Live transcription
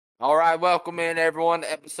All right, welcome in everyone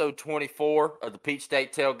to episode 24 of the Peach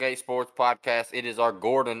State Tailgate Sports Podcast. It is our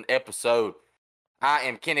Gordon episode. I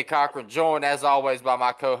am Kenny Cochran, joined as always by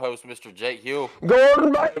my co-host, Mr. Jake Hill.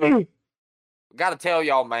 Gordon, baby! Got to tell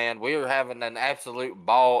y'all, man, we are having an absolute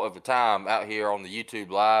ball of a time out here on the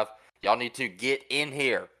YouTube Live. Y'all need to get in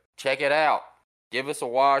here. Check it out. Give us a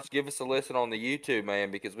watch. Give us a listen on the YouTube,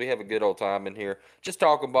 man, because we have a good old time in here. Just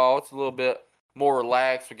talking ball. It's a little bit more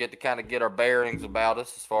relaxed. We get to kind of get our bearings about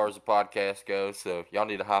us as far as the podcast goes. So y'all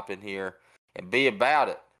need to hop in here and be about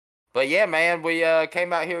it. But yeah, man, we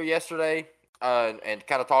came out here yesterday and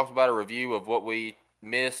kind of talked about a review of what we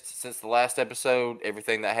missed since the last episode,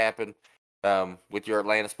 everything that happened with your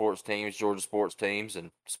Atlanta sports teams, Georgia sports teams,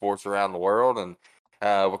 and sports around the world. And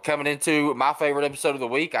we're coming into my favorite episode of the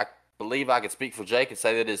week. I believe I could speak for Jake and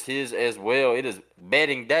say that is his as well. It is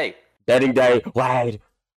betting day. Betting day, wide.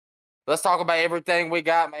 Let's talk about everything we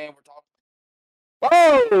got, man. We're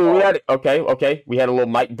talking. Oh, okay. We had a little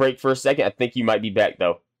mic break for a second. I think you might be back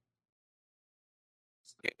though.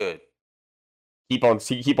 Good. Keep on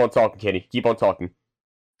talking, Kenny. Keep on talking.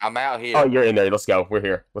 I'm out here. Oh, you're in there. Let's go. We're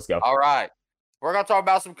here. Let's go. All right. We're going to talk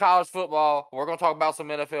about some college football. We're going to talk about some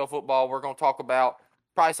NFL football. We're going to talk about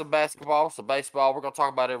probably some basketball, some baseball. We're going to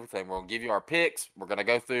talk about everything. We're going to give you our picks. We're going to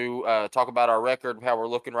go through, talk about our record, how we're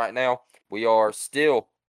looking right now. We are still,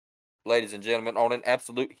 ladies and gentlemen, on an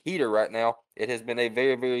absolute heater right now. It has been a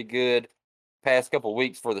very, very good past couple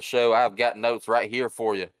weeks for the show. I've got notes right here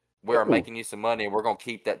for you. We are making you some money, and we're going to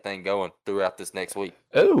keep that thing going throughout this next week.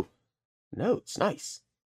 Oh, notes. Nice.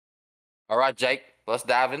 All right, Jake, let's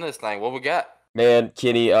dive into this thing. What we got? Man,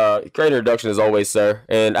 Kenny, great introduction as always, sir.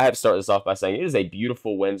 And I have to start this off by saying it is a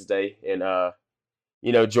beautiful Wednesday. And,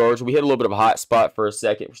 George, we hit a little bit of a hot spot for a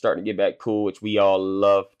second. We're starting to get back cool, which we all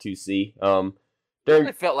love to see.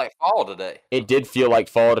 It felt like fall today. It did feel like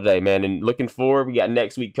fall today, man. And looking forward, we got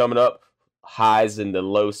next week coming up. Highs in the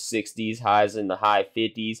low 60s, highs in the high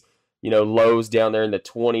 50s, lows down there in the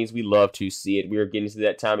 20s. We love to see it. We are getting to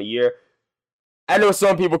that time of year. I know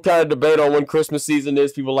some people kind of debate on when Christmas season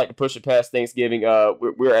is. People like to push it past Thanksgiving.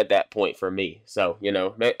 We're at that point for me. So,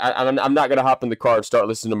 I'm not going to hop in the car and start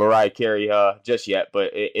listening to Mariah Carey just yet,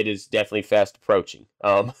 but it is definitely fast approaching.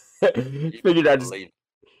 Figured I'd just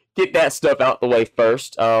get that stuff out the way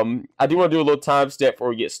first. I do want to do a little time step before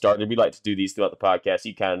we get started. We like to do these throughout the podcast.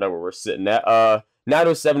 You kind of know where we're sitting at.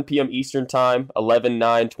 9:07 p.m. Eastern Time,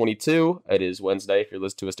 11/9/22. It is Wednesday if you're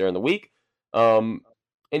listening to us during the week.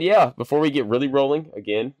 And yeah, before we get really rolling,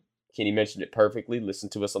 again, Kenny mentioned it perfectly. Listen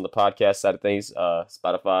to us on the podcast side of things,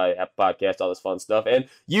 Spotify, Apple Podcasts, all this fun stuff, and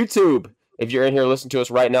YouTube. If you're in here listening to us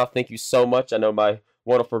right now, thank you so much. I know my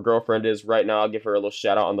wonderful girlfriend is right now. I'll give her a little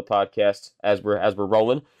shout out on the podcast as we're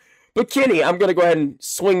rolling. But Kenny, I'm gonna go ahead and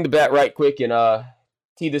swing the bat right quick and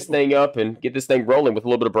tee this thing up and get this thing rolling with a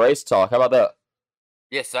little bit of Braves talk. How about that?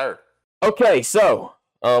 Yes, sir. Okay, so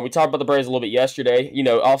we talked about the Braves a little bit yesterday.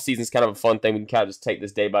 Off season's kind of a fun thing. We can kind of just take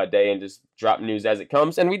this day by day and just drop news as it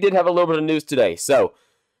comes. And we did have a little bit of news today. So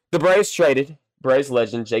the Braves traded Braves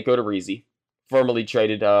legend Jake Odorizzi, formerly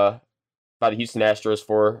traded by the Houston Astros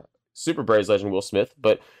for Super Braves legend Will Smith.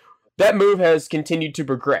 But that move has continued to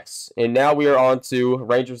progress. And now we are on to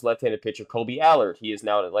Rangers left-handed pitcher Colby Allard. He is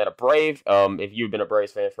now an Atlanta Brave. If you've been a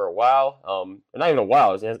Braves fan for a while, not even a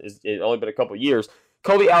while, it's only been a couple years,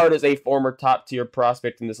 Colby Allard is a former top-tier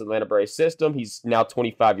prospect in this Atlanta Braves system. He's now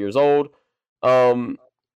 25 years old. And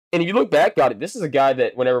if you look back on it, this is a guy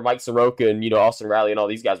that whenever Mike Soroka and, Austin Riley and all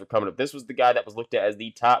these guys were coming up, this was the guy that was looked at as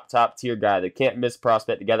the top-tier guy, the can't-miss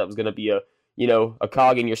prospect, the guy that was going to be a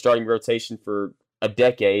cog in your starting rotation for a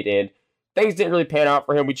decade. And things didn't really pan out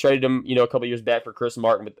for him. We traded him, a couple years back for Chris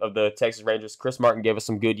Martin of the Texas Rangers. Chris Martin gave us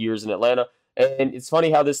some good years in Atlanta. And it's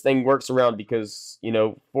funny how this thing works around because,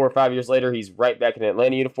 4 or 5 years later, he's right back in an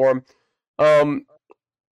Atlanta uniform.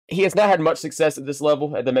 He has not had much success at this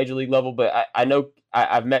level, at the major league level, but I know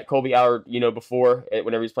I've met Colby Allard, before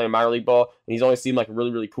whenever he's playing minor league ball, and he's always seemed like a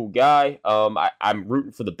really, really cool guy. I'm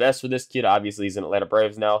rooting for the best for this kid. Obviously, he's in Atlanta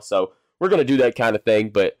Braves now, so we're going to do that kind of thing,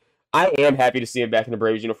 but I am happy to see him back in the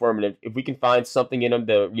Braves uniform, and if we can find something in him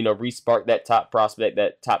to, re-spark that top prospect,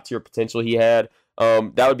 that top-tier potential he had,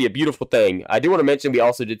 that would be a beautiful thing. I do want to mention we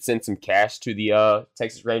also did send some cash to the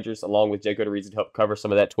Texas Rangers along with Jake Odorizzi to help cover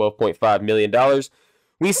some of that $12.5 million.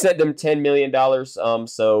 We sent them $10 million,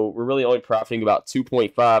 so we're really only profiting about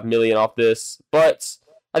 $2.5 million off this. But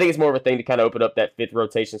I think it's more of a thing to kind of open up that fifth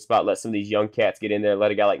rotation spot, let some of these young cats get in there,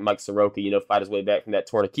 let a guy like Mike Soroka, fight his way back from that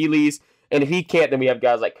torn Achilles. And if he can't, then we have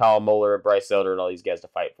guys like Kyle Moeller and Bryce Elder and all these guys to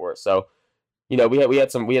fight for it. So, we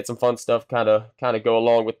had some fun stuff kind of go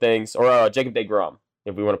along with things. Or Jacob deGrom,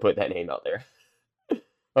 if we want to put that name out there.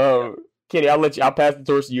 Kenny, I'll pass the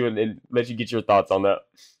torch to you and let you get your thoughts on that.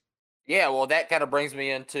 Yeah, well, that kind of brings me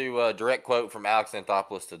into a direct quote from Alex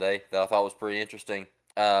Anthopoulos today that I thought was pretty interesting.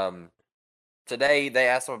 Today, they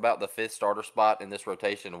asked him about the fifth starter spot in this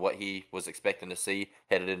rotation and what he was expecting to see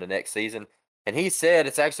headed into next season. And he said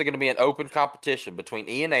it's actually going to be an open competition between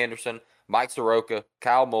Ian Anderson, Mike Soroka,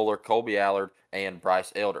 Kyle Muller, Colby Allard, and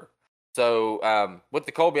Bryce Elder. So with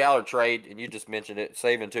the Colby Allard trade, and you just mentioned it,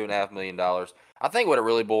 saving $2.5 million, I think what it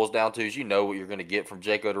really boils down to is you know what you're going to get from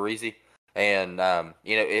Jake Odorizzi. And,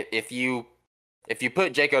 if you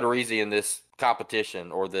put Jake Odorizzi in this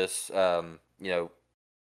competition or this,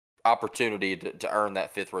 opportunity to earn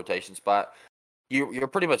that fifth rotation spot, you're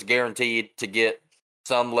pretty much guaranteed to get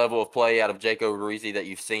some level of play out of Jake Odorizzi that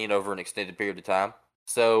you've seen over an extended period of time.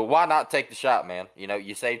 So why not take the shot, man?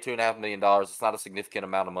 You save $2.5 million. It's not a significant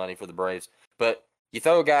amount of money for the Braves, but you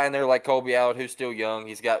throw a guy in there like Colby Allard, who's still young.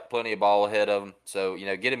 He's got plenty of ball ahead of him. So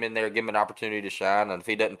get him in there, give him an opportunity to shine. And if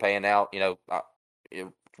he doesn't pan out,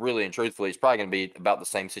 really and truthfully, it's probably going to be about the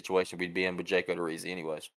same situation we'd be in with Jake Odorizzi,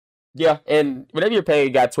 anyways. Yeah, and whenever you're paying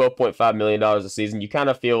a guy $12.5 million a season, you kind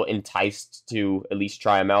of feel enticed to at least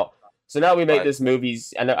try him out. So now we make Right. this movie.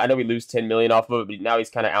 I know we lose $10 million off of it, but now he's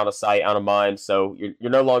kind of out of sight, out of mind. So you're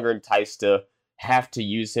no longer enticed to have to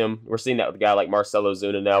use him. We're seeing that with a guy like Marcelo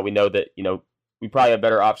Zuna now. We know that we probably have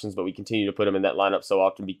better options, but we continue to put him in that lineup so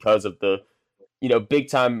often because of the big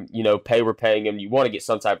time pay we're paying him. You want to get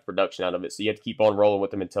some type of production out of it, so you have to keep on rolling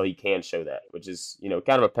with him until he can show that, which is kind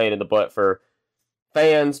of a pain in the butt for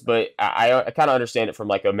fans, but I kind of understand it from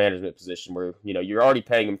like a management position where you're already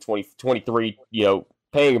paying him 23,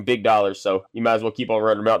 paying him big dollars, so you might as well keep on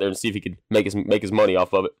running him out there and see if he could make his money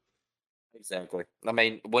off of it. Exactly. I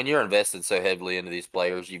mean, when you're invested so heavily into these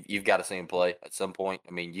players, you've got to see them play at some point.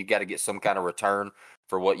 I mean, you got to get some kind of return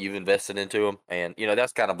for what you've invested into them, and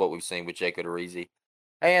that's kind of what we've seen with Jacob Odorizzi.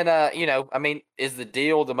 And I mean, is the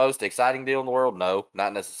deal the most exciting deal in the world? No,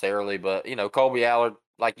 not necessarily. But Colby Allard,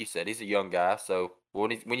 like you said, he's a young guy, so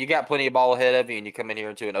when you got plenty of ball ahead of you and you come in here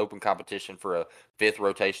into an open competition for a fifth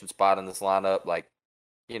rotation spot in this lineup, like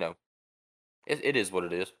it is what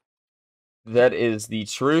it is. That is the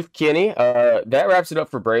truth, Kenny. That wraps it up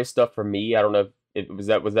for Brave stuff for me. I don't know if was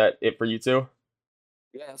that it for you too.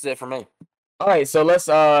 Yeah, that's it for me. All right, so let's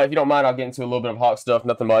if you don't mind, I'll get into a little bit of Hawk stuff.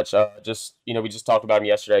 Nothing much. Just we just talked about him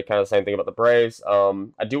yesterday. Kind of the same thing about the Braves.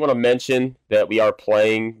 I do want to mention that we are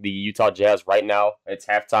playing the Utah Jazz right now. It's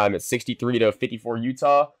halftime. It's 63-54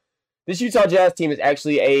 Utah. This Utah Jazz team is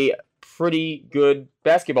actually a pretty good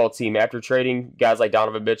basketball team after trading guys like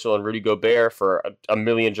Donovan Mitchell and Rudy Gobert for a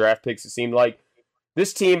million draft picks. It seemed like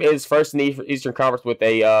this team is first in the Eastern Conference with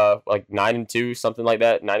a like 9-2, something like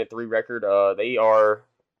that, 9-3 record. They are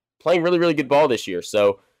playing really, really good ball this year.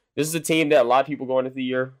 So this is a team that a lot of people going into the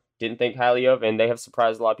year didn't think highly of, and they have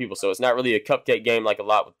surprised a lot of people. So it's not really a cupcake game like a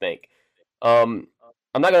lot would think. I'm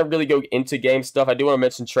not going to really go into game stuff. I do want to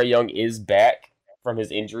mention Trae Young is back from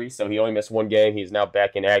his injury, so he only missed one game. He's now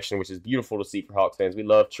back in action, which is beautiful to see for Hawks fans. We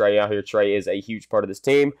love Trae out here. Trae is a huge part of this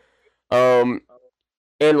team. And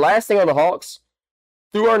last thing on the Hawks,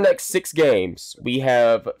 through our next 6 games, we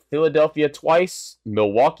have Philadelphia twice,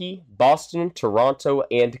 Milwaukee, Boston, Toronto,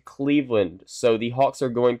 and Cleveland. So the Hawks are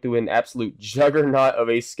going through an absolute juggernaut of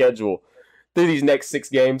a schedule through these next 6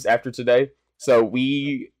 games after today. So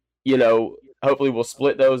we, hopefully we'll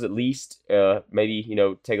split those at least. Maybe,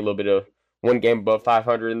 take a little bit of one game above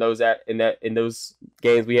 500 in those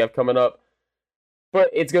games we have coming up. But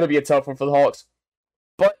it's going to be a tough one for the Hawks.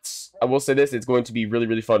 But I will say this: it's going to be really,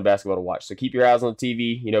 really fun basketball to watch. So keep your eyes on the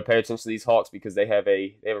TV. Pay attention to these Hawks because they have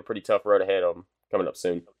a pretty tough road ahead of them coming up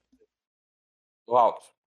soon. Hawks.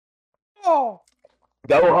 Oh,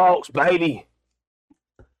 go Hawks, baby!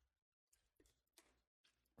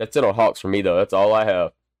 That's it on Hawks for me, though. That's all I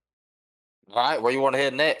have. All right, where you want to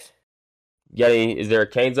head next? Is there a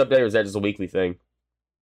Canes update, or is that just a weekly thing?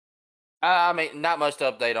 I mean, not much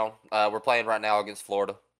to update on. We're playing right now against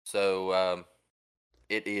Florida, so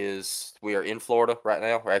we are in Florida right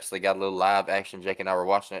now. We actually got a little live action. Jake and I were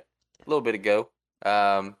watching it a little bit ago.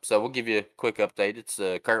 So we'll give you a quick update. It's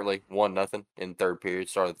currently 1-0 in third period,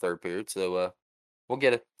 start of the third period. So we'll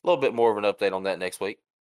get a little bit more of an update on that next week.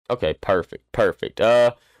 Okay, perfect.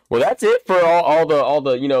 Well, that's it for all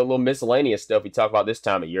the little miscellaneous stuff we talk about this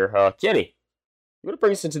time of year. Kenny, you want to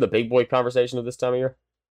bring us into the big boy conversation of this time of year?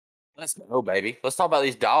 Let's go, baby. Let's talk about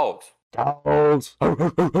these dogs. Dogs.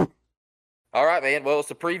 All right, man. Well,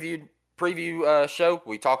 it's a preview show.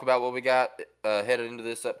 We talk about what we got headed into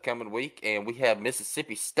this upcoming week, and we have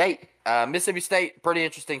Mississippi State. Mississippi State, pretty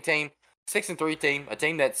interesting team. 6-3 team, a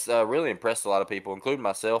team that's really impressed a lot of people, including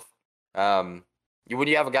myself. when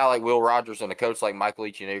you have a guy like Will Rogers and a coach like Mike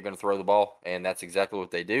Leach, you're going to throw the ball, and that's exactly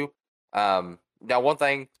what they do. Now, one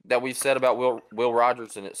thing that we've said about Will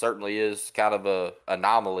Rogers, and it certainly is kind of a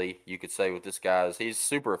anomaly, you could say, with this guy, is he's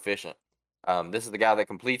super efficient. This is the guy that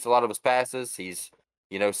completes a lot of his passes. He's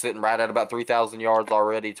sitting right at about 3,000 yards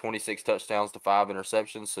already, 26 touchdowns to 5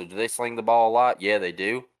 interceptions. So do they sling the ball a lot? Yeah, they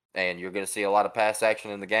do, and you're going to see a lot of pass action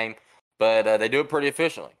in the game, but they do it pretty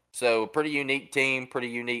efficiently. So pretty unique team, pretty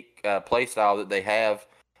unique play style that they have.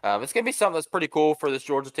 It's going to be something that's pretty cool for this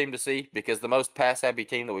Georgia team to see because the most pass-happy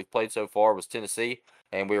team that we've played so far was Tennessee,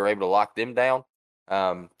 and we were able to lock them down.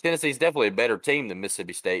 Tennessee's definitely a better team than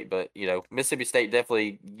Mississippi State, but Mississippi State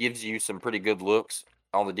definitely gives you some pretty good looks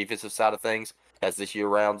on the defensive side of things as this year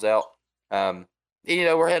rounds out.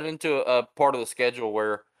 We're heading into a part of the schedule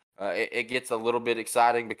where it gets a little bit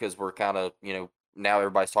exciting because we're kind of now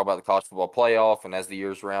everybody's talking about the college football playoff, and as the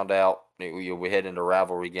years round out, we head into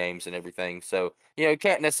rivalry games and everything. So, you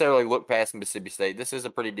can't necessarily look past Mississippi State. This is a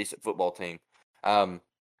pretty decent football team. I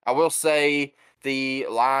will say the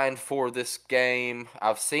line for this game,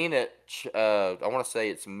 I've seen it, I want to say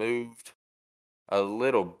it's moved a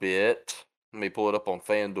little bit. Let me pull it up on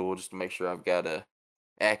FanDuel just to make sure I've got a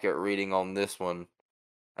accurate reading on this one.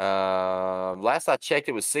 Last I checked,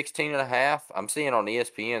 it was 16.5. I'm seeing on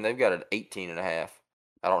ESPN they've got it 18.5.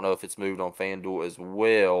 I don't know if it's moved on FanDuel as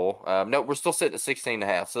well. No, we're still sitting at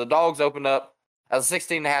 16.5. So the Dogs opened up as a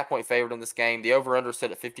 16.5 point favorite in this game. The over/under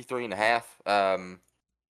set at 53.5.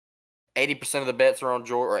 80% of the bets are on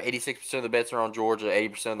Georgia, or 86% of the bets are on Georgia.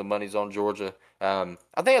 80% of the money's on Georgia. I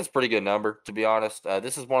think that's a pretty good number, to be honest.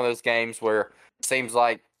 This is one of those games where it seems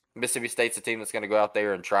like Mississippi State's a team that's going to go out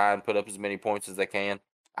there and try and put up as many points as they can.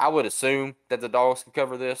 I would assume that the Dogs can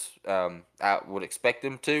cover this. I would expect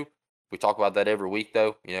them to. We talk about that every week,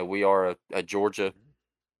 though. We are a Georgia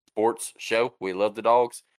sports show. We love the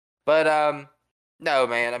Dogs. But no,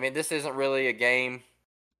 man. I mean, this isn't really a game.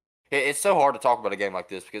 It's so hard to talk about a game like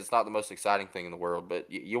this because it's not the most exciting thing in the world. But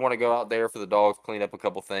you want to go out there for the Dogs, clean up a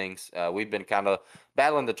couple things. We've been kind of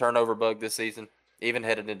battling the turnover bug this season, even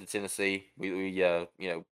headed into Tennessee. We a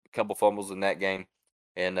couple fumbles in that game,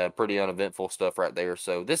 and pretty uneventful stuff right there.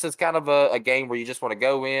 So this is kind of a game where you just want to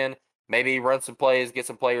go in, maybe run some plays, get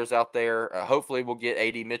some players out there. Hopefully we'll get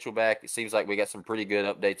AD Mitchell back. It seems like we got some pretty good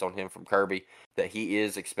updates on him from Kirby that he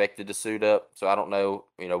is expected to suit up. So I don't know,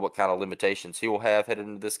 what kind of limitations he will have headed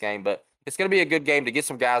into this game, but it's going to be a good game to get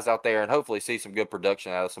some guys out there and hopefully see some good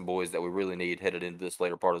production out of some boys that we really need headed into this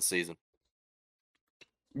later part of the season.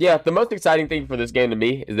 Yeah, the most exciting thing for this game to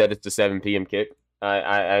me is that it's a 7 p.m. kick.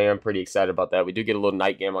 I am pretty excited about that. We do get a little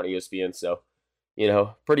night game on ESPN, so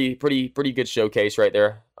pretty good showcase right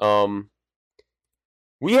there.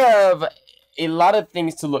 We have a lot of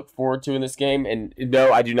things to look forward to in this game, and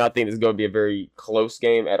no, I do not think this is going to be a very close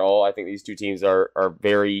game at all. I think these two teams are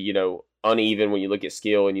very uneven when you look at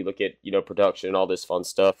skill and you look at production and all this fun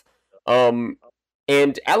stuff.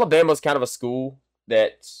 And Alabama's kind of a school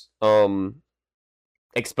that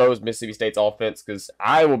exposed Mississippi State's offense, because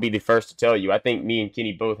I will be the first to tell you, I think me and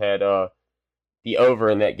Kenny both had the over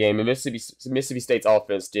in that game, and Mississippi State's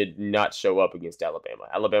offense did not show up against Alabama.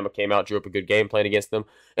 Alabama came out, drew up a good game plan against them,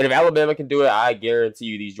 and if Alabama can do it, I guarantee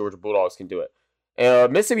you these Georgia Bulldogs can do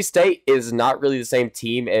it. Mississippi State is not really the same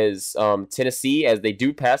team as Tennessee, as they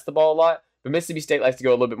do pass the ball a lot, but Mississippi State likes to go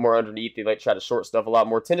a little bit more underneath. They like to try to short stuff a lot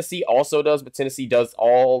more. Tennessee also does, but Tennessee does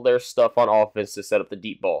all their stuff on offense to set up the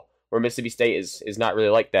deep ball, where Mississippi State is not really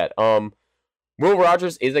like that. Will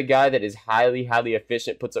Rogers is a guy that is highly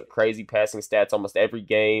efficient, puts up crazy passing stats almost every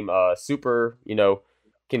game, super,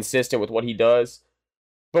 consistent with what he does.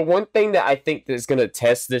 But one thing that I think is going to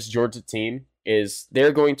test this Georgia team is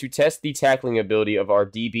they're going to test the tackling ability of our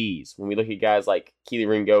DBs. When we look at guys like Keely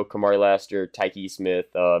Ringo, Kamari Laster, Tyke Smith,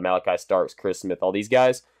 Malachi Starks, Chris Smith, all these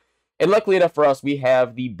guys. And luckily enough for us, we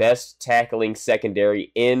have the best tackling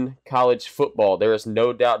secondary in college football. There is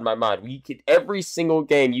no doubt in my mind. Every single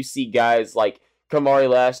game, you see guys like Kamari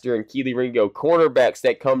Laster and Keely Ringo, cornerbacks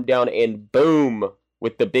that come down and boom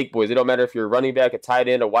with the big boys. It don't matter if you're a running back, a tight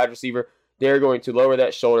end, a wide receiver. They're going to lower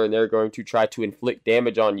that shoulder and they're going to try to inflict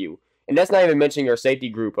damage on you. And that's not even mentioning our safety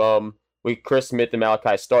group with Chris Smith and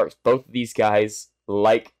Malachi Starks. Both of these guys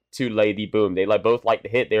like to lay the boom. They both like to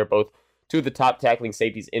hit. They're both two of the top tackling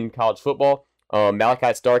safeties in college football.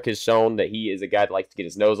 Malachi Stark has shown that he is a guy that likes to get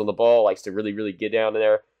his nose on the ball, likes to really get down in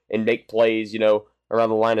there and make plays, around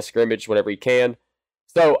the line of scrimmage whenever he can.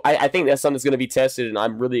 So I think that's something that's going to be tested, and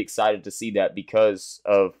I'm really excited to see that because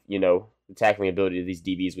of, the tackling ability of these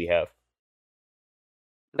DBs we have.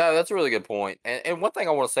 No, that's a really good point. And one thing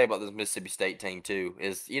I want to say about this Mississippi State team, too,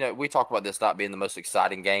 is, we talk about this not being the most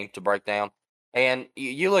exciting game to break down. And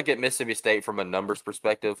you look at Mississippi State from a numbers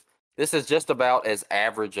perspective. This is just about as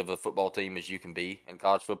average of a football team as you can be in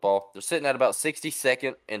college football. They're sitting at about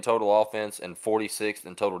 62nd in total offense and 46th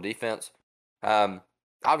in total defense. Um,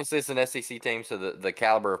 Obviously, it's an SEC team, so the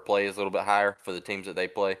caliber of play is a little bit higher for the teams that they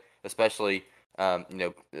play, especially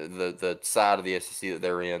the side of the SEC that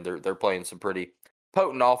they're in. They're playing some pretty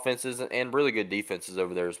potent offenses and really good defenses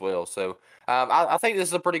over there as well. So I think this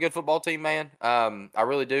is a pretty good football team, man. I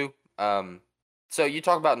really do. So you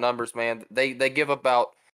talk about numbers, man. They give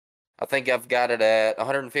about, I think I've got it at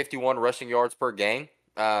 151 rushing yards per game.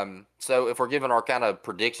 So if we're giving our kind of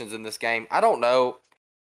predictions in this game, I don't know.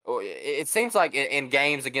 It seems like in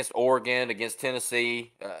games against Oregon, against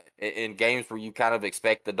Tennessee, in games where you kind of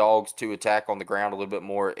expect the Dogs to attack on the ground a little bit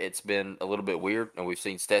more, it's been a little bit weird, and we've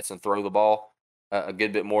seen Stetson throw the ball a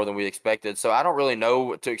good bit more than we expected. So I don't really know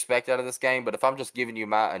what to expect out of this game, but if I'm just giving you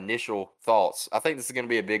my initial thoughts, I think this is going to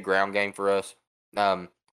be a big ground game for us. Um,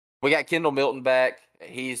 we got Kendall Milton back.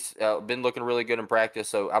 He's been looking really good in practice,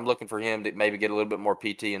 so I'm looking for him to maybe get a little bit more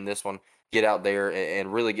PT in this one, get out there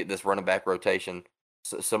and really get this running back rotation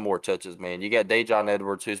some more touches, man. You got Dejon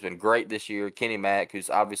Edwards, who's been great this year. Kenny Mack, who's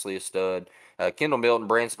obviously a stud. Kendall Milton,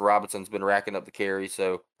 Branson Robinson's been racking up the carries.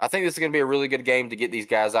 So I think this is going to be a really good game to get these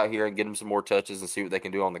guys out here and get them some more touches and see what they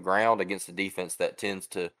can do on the ground against a defense that tends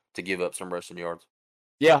to give up some rushing yards.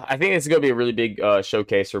 Yeah, I think it's going to be a really big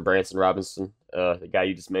showcase for Branson Robinson, the guy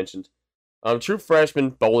you just mentioned. True freshman,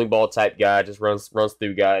 bowling ball type guy, just runs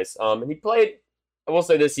through guys. And he played. I will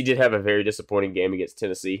say this: he did have a very disappointing game against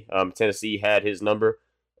Tennessee. Tennessee had his number,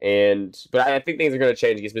 but I think things are going to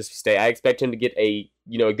change against Mississippi State. I expect him to get a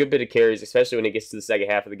good bit of carries, especially when it gets to the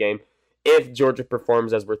second half of the game. If Georgia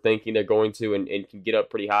performs as we're thinking they're going to and can get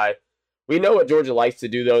up pretty high. We know what Georgia likes to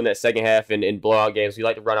do, though, in that second half and in blowout games. We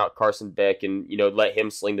like to run out Carson Beck and, let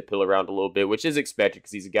him sling the pill around a little bit, which is expected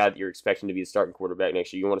because he's a guy that you're expecting to be a starting quarterback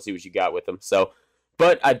next year. You want to see what you got with him. So,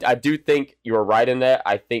 but I do think you're right in that.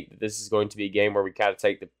 I think that this is going to be a game where we kind of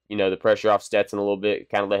take the pressure off Stetson a little bit,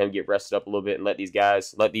 kind of let him get rested up a little bit and let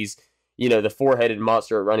these, the four-headed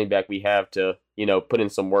monster at running back we have to, put in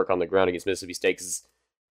some work on the ground against Mississippi State because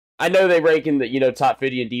I know they rank in the top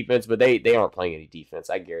 50 in defense, but they aren't playing any defense.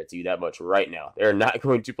 I guarantee you that much right now. They're not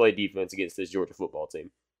going to play defense against this Georgia football team.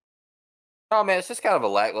 Oh, man, it's just kind of a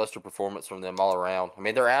lackluster performance from them all around. I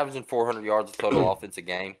mean, they're averaging 400 yards of total offense a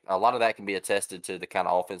game. A lot of that can be attested to the kind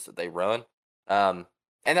of offense that they run. And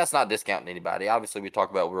that's not discounting anybody. Obviously, we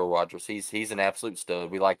talk about Will Rogers. He's an absolute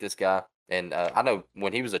stud. We like this guy. And I know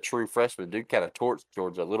when he was a true freshman, dude kind of torched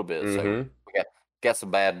Georgia a little bit. So we got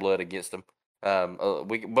some bad blood against him.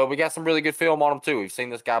 But we got some really good film on him too. We've seen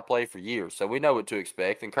this guy play for years, so we know what to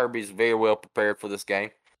expect. And Kirby's very well prepared for this game.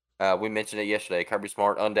 We mentioned it yesterday. Kirby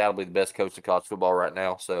Smart, undoubtedly the best coach in college football right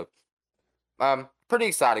now. So, pretty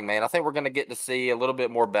exciting, man. I think we're going to get to see a little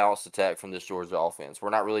bit more balanced attack from this Georgia offense.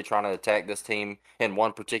 We're not really trying to attack this team in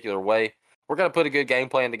one particular way. We're going to put a good game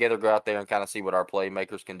plan together, go out there and kind of see what our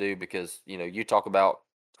playmakers can do because you talk about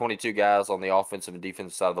 22 guys on the offensive and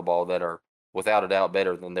defensive side of the ball that are without a doubt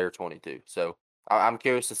better than their 22. So I'm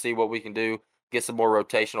curious to see what we can do, get some more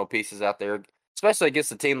rotational pieces out there, especially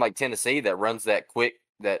against a team like Tennessee that runs that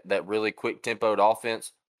really quick tempoed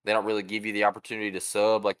offense. They don't really give you the opportunity to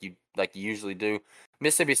sub like you usually do.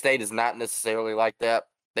 Mississippi State is not necessarily like that.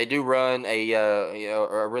 They do run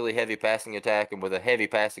a really heavy passing attack, and with a heavy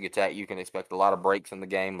passing attack, you can expect a lot of breaks in the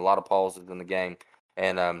game, a lot of pauses in the game,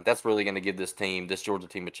 and that's really going to give this Georgia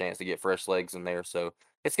team, a chance to get fresh legs in there. So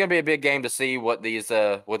it's going to be a big game to see what these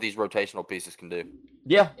rotational pieces can do.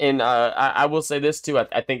 Yeah, and I will say this too.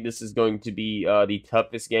 I think this is going to be the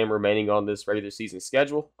toughest game remaining on this regular season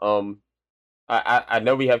schedule. I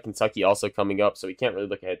know we have Kentucky also coming up, so we can't really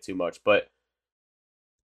look ahead too much. But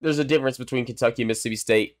there's a difference between Kentucky and Mississippi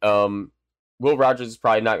State. Will Rogers is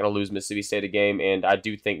probably not going to lose Mississippi State a game, and I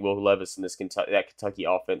do think Will Levis and that Kentucky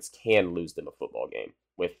offense can lose them a football game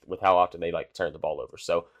with how often they like to turn the ball over.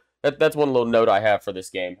 So that's one little note I have for this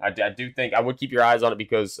game. I do think I would keep your eyes on it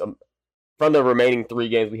because from the remaining 3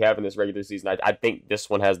 games we have in this regular season, I think this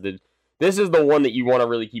one has this is the one that you want to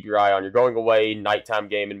really keep your eye on. You're going away, nighttime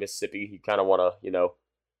game in Mississippi. You kind of want to, you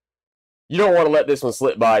don't want to let this one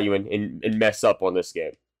slip by you and mess up on this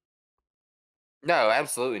game. No,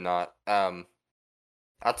 absolutely not.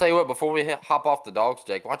 I'll tell you what, before we hop off the Dogs,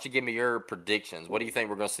 Jake, why don't you give me your predictions? What do you think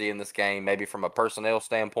we're going to see in this game? Maybe from a personnel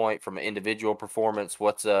standpoint, from an individual performance,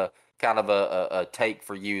 what's kind of a take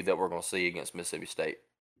for you that we're going to see against Mississippi State?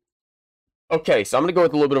 Okay, so I'm going to go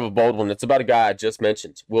with a little bit of a bold one. It's about a guy I just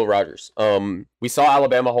mentioned, Will Rogers. We saw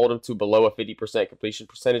Alabama hold him to below a 50% completion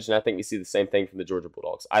percentage, and I think we see the same thing from the Georgia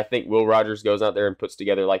Bulldogs. I think Will Rogers goes out there and puts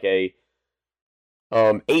together like a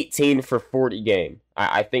 18 for 40 game.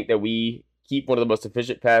 I think that we keep one of the most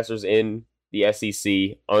efficient passers in the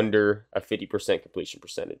SEC under a 50% completion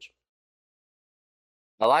percentage.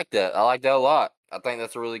 I like that. I like that a lot. I think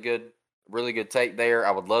that's a really good take there.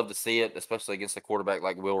 I would love to see it, especially against a quarterback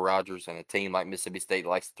like Will Rogers and a team like Mississippi State that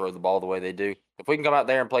likes to throw the ball the way they do. If we can come out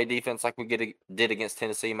there and play defense like did against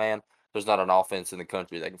Tennessee, man, there's not an offense in the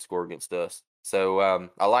country that can score against us. So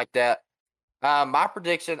I like that. My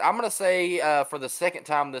prediction, I'm going to say for the second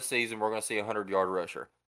time this season, we're going to see a 100-yard rusher.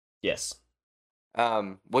 Yes.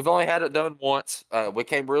 We've only had it done once. We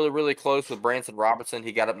came really, really close with Branson Robinson.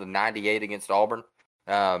 He got up to 98 against Auburn.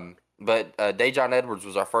 But Dejon Edwards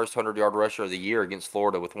was our first 100-yard rusher of the year against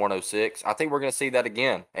Florida with 106. I think we're going to see that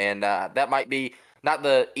again. And that might be not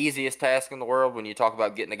the easiest task in the world when you talk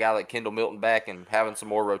about getting a guy like Kendall Milton back and having some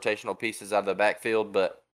more rotational pieces out of the backfield.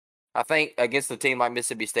 But I think against a team like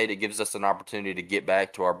Mississippi State, it gives us an opportunity to get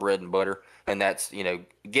back to our bread and butter, and that's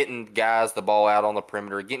getting guys the ball out on the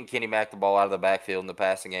perimeter, getting Kenny Mack the ball out of the backfield in the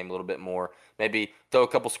passing game a little bit more. Maybe throw a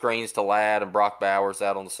couple screens to Ladd and Brock Bowers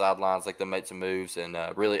out on the sidelines, like they made some moves and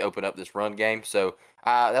really open up this run game. So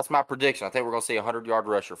that's my prediction. I think we're going to see a 100-yard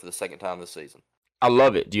rusher for the second time this season. I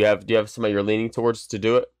love it. Do you have somebody you're leaning towards to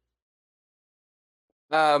do it?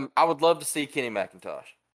 I would love to see Kenny McIntosh.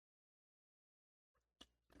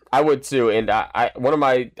 I would too, and I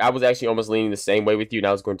was actually almost leaning the same way with you, and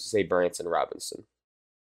I was going to say Branson Robinson.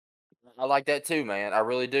 I like that too, man. I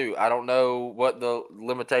really do. I don't know what the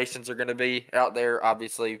limitations are going to be out there.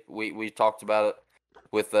 Obviously, we talked about it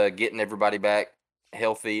with getting everybody back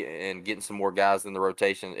healthy and getting some more guys in the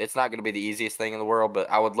rotation. It's not going to be the easiest thing in the world,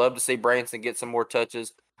 but I would love to see Branson get some more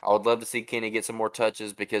touches. I would love to see Kenny get some more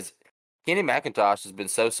touches because Kenny McIntosh has been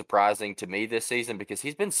so surprising to me this season because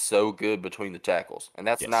he's been so good between the tackles, and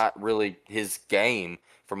that's Yes. not really his game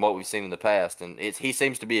from what we've seen in the past. And he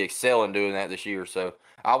seems to be excelling doing that this year. So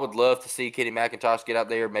I would love to see Kenny McIntosh get out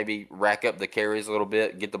there, maybe rack up the carries a little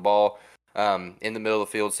bit, get the ball in the middle of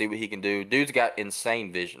the field, see what he can do. Dude's got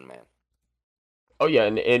insane vision, man. Oh yeah,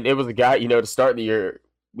 and it was a guy, to start the year,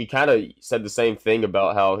 we kind of said the same thing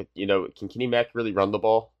about how, can Kenny Mack really run the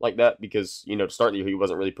ball like that? Because, to start the year, he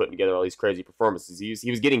wasn't really putting together all these crazy performances.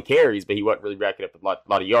 He was getting carries, but he wasn't really racking up a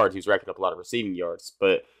lot of yards. He was racking up a lot of receiving yards.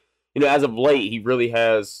 But, as of late, he really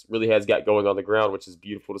has got going on the ground, which is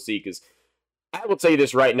beautiful to see because I will tell you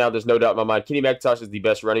this right now, there's no doubt in my mind. Kenny McIntosh is the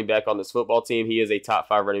best running back on this football team. He is a top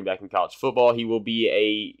 5 running back in college football. He will be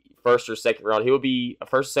a first or second round. He will be a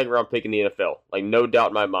first or second round pick in the NFL. Like, no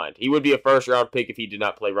doubt in my mind. He would be a first round pick if he did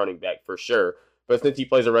not play running back for sure. But since he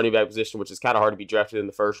plays a running back position, which is kind of hard to be drafted in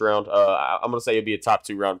the first round, I'm going to say he'll be a top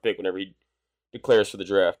 2 round pick whenever he declares for the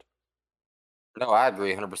draft. No, I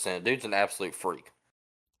agree 100%. Dude's an absolute freak.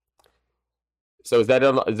 So is that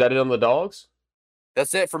it on the Dogs?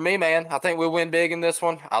 That's it for me, man. I think we win big in this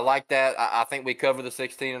one. I like that. I think we cover the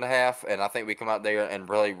 16.5, and I think we come out there and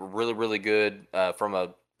really good from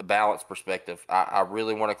a balance perspective. I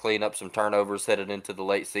really want to clean up some turnovers headed into the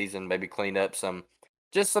late season, maybe clean up some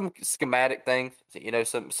schematic things. There's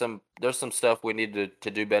some stuff we need to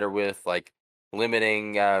do better with, like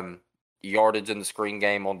limiting yardage in the screen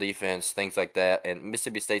game on defense, things like that. And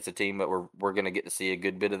Mississippi State's a team that we're going to get to see a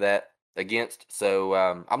good bit of that against. So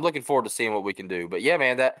I'm looking forward to seeing what we can do. But yeah,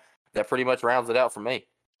 man, that pretty much rounds it out for me.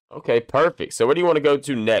 Okay, perfect. So where do you want to go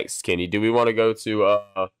to next, Kenny? Do we want to go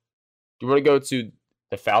to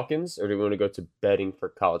the Falcons, or do we want to go to betting for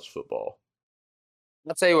college football?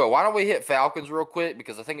 I'll tell you what, why don't we hit Falcons real quick,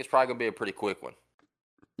 because I think it's probably going to be a pretty quick one.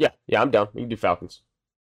 Yeah, I'm down. We can do Falcons.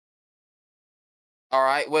 All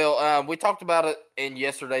right. Well, we talked about it in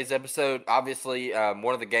yesterday's episode. Obviously,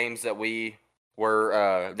 one of the games that we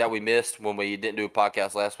missed when we didn't do a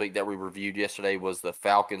podcast last week that we reviewed yesterday was the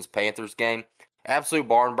Falcons-Panthers game. Absolute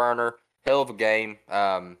barn burner, hell of a game.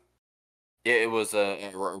 It was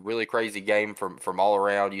a really crazy game from all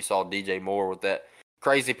around. You saw DJ Moore with that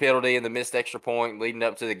crazy penalty and the missed extra point leading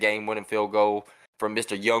up to the game-winning field goal from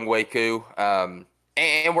Mr. Younghoe Koo.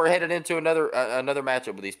 And we're headed into another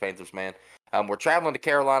matchup with these Panthers, man. We're traveling to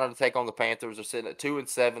Carolina to take on the Panthers. They're sitting at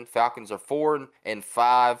 2-7. Falcons are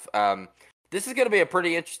 4-5. This is going to be a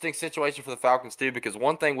pretty interesting situation for the Falcons too, because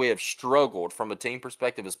one thing we have struggled from a team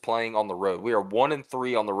perspective is playing on the road. We are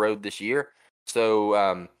 1-3 on the road this year.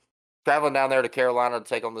 So traveling down there to Carolina to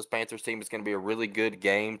take on this Panthers team is going to be a really good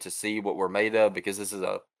game to see what we're made of, because this is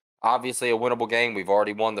obviously a winnable game. We've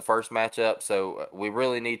already won the first matchup, so we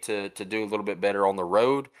really need to do a little bit better on the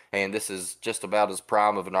road, and this is just about as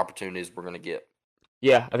prime of an opportunity as we're going to get.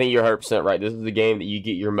 Yeah, I think you're 100% right. This is the game that you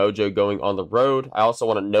get your mojo going on the road. I also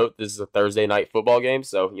want to note this is a Thursday night football game,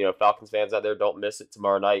 so, Falcons fans out there, don't miss it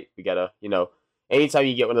tomorrow night. We got a, anytime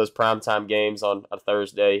you get one of those primetime games on a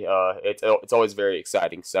Thursday, it's always very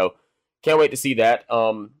exciting. So can't wait to see that.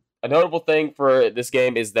 A notable thing for this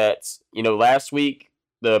game is that, last week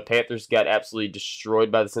the Panthers got absolutely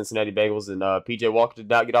destroyed by the Cincinnati Bengals, and P.J. Walker did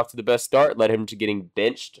not get off to the best start, led him to getting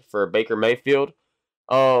benched for Baker Mayfield.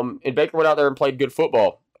 And Baker went out there and played good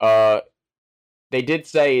football. They did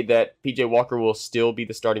say that P.J. Walker will still be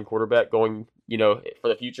the starting quarterback going, for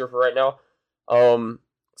the future for right now.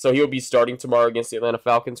 So he'll be starting tomorrow against the Atlanta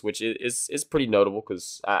Falcons, which is pretty notable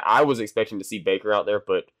because I was expecting to see Baker out there,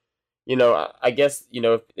 but I guess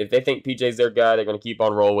if they think PJ's their guy, they're going to keep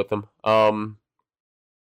on rolling with him.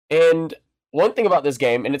 And one thing about this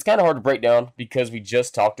game, and it's kind of hard to break down because we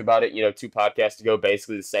just talked about it, 2 podcasts ago,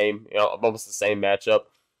 basically the same, almost the same matchup.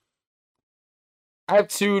 I have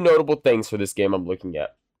 2 notable things for this game I'm looking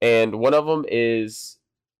at. And one of them is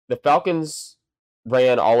the Falcons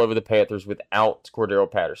ran all over the Panthers without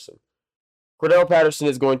Cordero Patterson. Cordero Patterson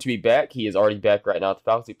is going to be back. He is already back right now at the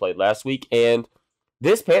Falcons. He played last week. And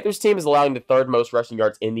this Panthers team is allowing the 3rd most rushing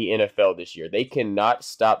yards in the NFL this year. They cannot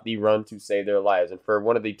stop the run to save their lives. And for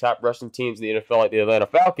one of the top rushing teams in the NFL, like the Atlanta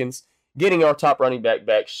Falcons, getting our top running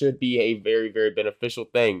back should be a very, very beneficial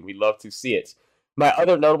thing. We love to see it. My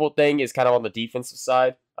other notable thing is kind of on the defensive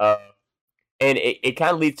side. And it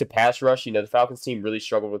kind of leads to pass rush. The Falcons team really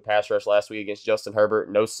struggled with pass rush last week against Justin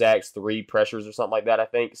Herbert. No sacks, 3 pressures or something like that, I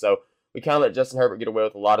think. So we kind of let Justin Herbert get away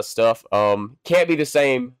with a lot of stuff. Can't be the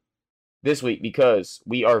same this week because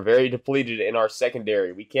we are very depleted in our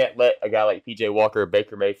secondary. We can't let a guy like P.J. Walker,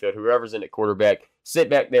 Baker Mayfield, whoever's in at quarterback, sit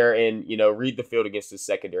back there and, read the field against this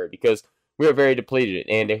secondary because we are very depleted.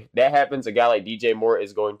 And if that happens, a guy like DJ Moore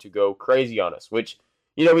is going to go crazy on us, which,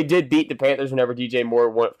 we did beat the Panthers whenever DJ Moore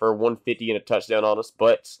went for 150 and a touchdown on us.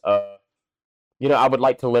 But, I would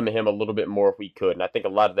like to limit him a little bit more if we could. And I think a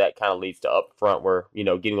lot of that kind of leads to up front where,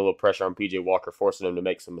 getting a little pressure on P.J. Walker, forcing him to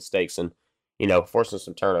make some mistakes and, forcing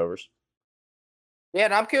some turnovers. Yeah,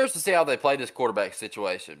 and I'm curious to see how they play this quarterback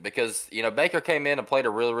situation because, Baker came in and played a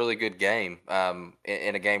really, really good game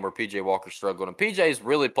in a game where P.J. Walker struggled. And P.J.'s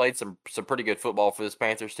really played some pretty good football for this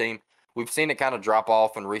Panthers team. We've seen it kind of drop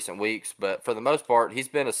off in recent weeks, but for the most part, he's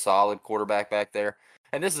been a solid quarterback back there.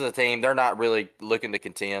 And this is a team, they're not really looking to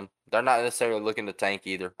contend. They're not necessarily looking to tank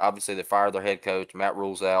either. Obviously, they fired their head coach. Matt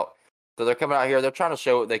Rule's out. So they're coming out here. They're trying to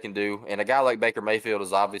show what they can do. And a guy like Baker Mayfield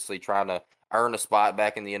is obviously trying to earn a spot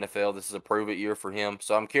back in the NFL. This is a prove-it year for him.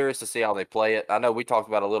 So I'm curious to see how they play it. I know we talked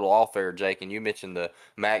about a little off-air, Jake, and you mentioned the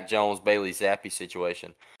Mac Jones, Bailey Zappi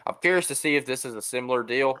situation. I'm curious to see if this is a similar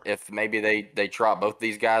deal, if maybe they trot both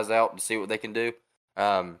these guys out and see what they can do.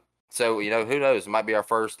 So, who knows? It might be our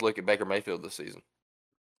first look at Baker Mayfield this season.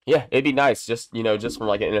 Yeah, it'd be nice, just from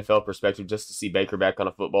like an NFL perspective, just to see Baker back on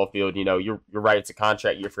a football field. You're right; it's a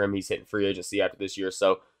contract year for him. He's hitting free agency after this year.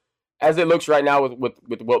 So, as it looks right now, with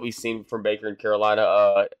what we've seen from Baker in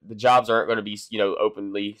Carolina, the jobs aren't going to be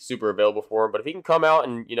openly super available for him. But if he can come out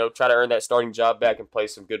and try to earn that starting job back and play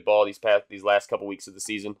some good ball these last couple weeks of the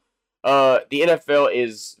season, the NFL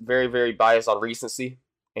is very, very biased on recency.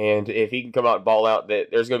 And if he can come out and ball out, that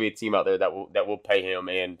there's going to be a team out there that will pay him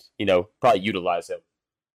and probably utilize him.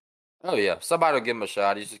 Oh yeah, somebody will give him a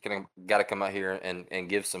shot. He's just got to come out here and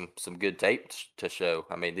give some good tape to show.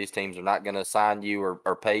 I mean, these teams are not going to sign you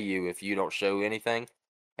or pay you if you don't show anything.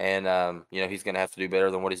 And he's going to have to do better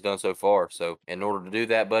than what he's done so far. So in order to do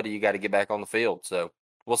that, buddy, you got to get back on the field. So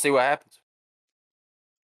we'll see what happens.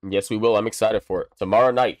 Yes, we will. I'm excited for it. Tomorrow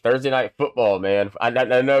night, Thursday night football, man. I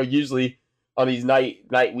know usually on these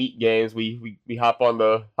night week games we hop on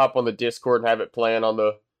the Discord and have it playing on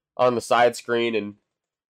the side screen and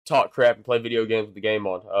talk crap and play video games with the game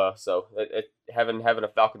on. So having a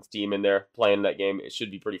Falcons team in there playing that game, it should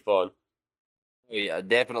be pretty fun. Yeah,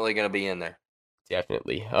 definitely going to be in there.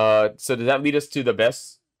 Definitely. So does that lead us to the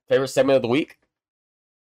best favorite segment of the week?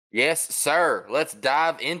 Yes, sir. Let's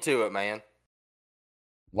dive into it, man.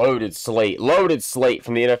 Loaded slate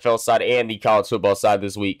from the NFL side and the college football side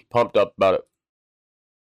this week. Pumped up about it.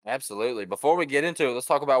 Absolutely. Before we get into it, let's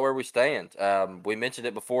talk about where we stand. We mentioned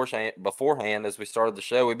it beforehand as we started the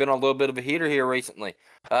show. We've been on a little bit of a heater here recently.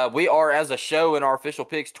 We are, as a show in our official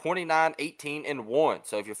picks, 29, 18, and 1.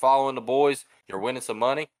 So if you're following the boys, you're winning some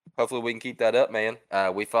money. Hopefully we can keep that up, man.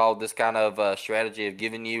 We followed this kind of strategy of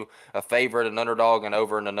giving you a favorite, an underdog, an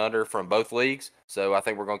over and an under from both leagues. So I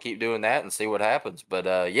think we're going to keep doing that and see what happens.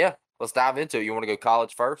 But, yeah, let's dive into it. You want to go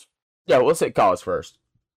college first? Yeah, let's hit college first.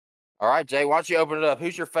 All right, Jay, why don't you open it up?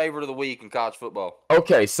 Who's your favorite of the week in college football?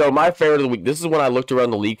 Okay, so my favorite of the week, this is when I looked around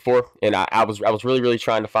the league for, and I was really, really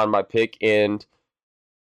trying to find my pick, and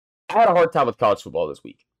I had a hard time with college football this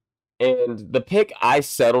week. And the pick I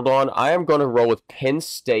settled on, I am going to roll with Penn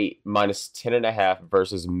State minus 10.5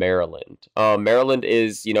 versus Maryland. Maryland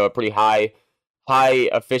is, a pretty high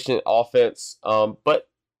efficient offense, but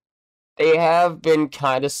they have been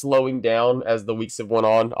kind of slowing down as the weeks have went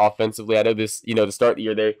on offensively. I know this, to start the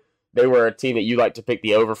year, they were a team that you like to pick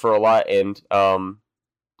the over for a lot, and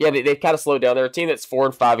yeah, they've kind of slowed down. They're a team that's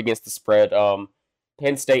 4-5 against the spread.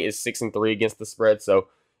 Penn State is 6-3 against the spread, so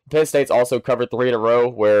Penn State's also covered 3 in a row,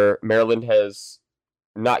 where Maryland has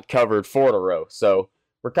not covered 4 in a row. So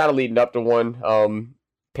we're kind of leading up to one.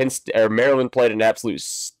 Maryland played an absolute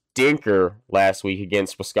stinker last week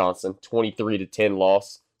against Wisconsin, 23-10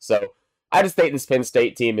 loss. So I just think this Penn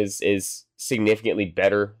State team is significantly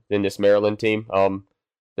better than this Maryland team.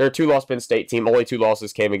 They're a 2-loss Penn State team. Only 2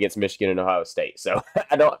 losses came against Michigan and Ohio State. So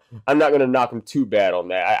I'm not going to knock them too bad on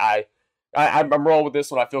that. I'm rolling with this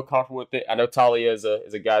one. I feel comfortable with it. I know Talia is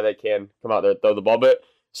a guy that can come out there and throw the ball, but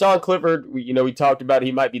Sean Clifford, we talked about it.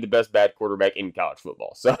 He might be the best bad quarterback in college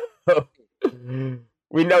football. So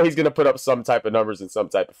we know he's going to put up some type of numbers in some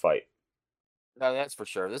type of fight. No, that's for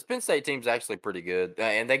sure. This Penn State team's actually pretty good,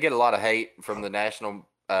 and they get a lot of hate from the national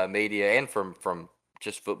media and from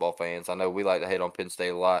just football fans. I know we like to hate on Penn State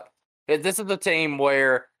a lot. This is a team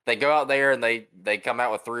where they go out there and they come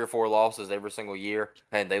out with 3 or 4 losses every single year,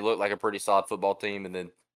 and they look like a pretty solid football team. And then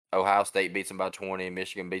Ohio State beats them by 20, and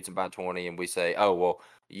Michigan beats them by 20, and we say, "Oh well,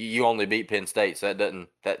 you only beat Penn State, so that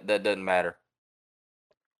doesn't matter."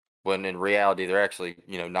 When in reality, they're actually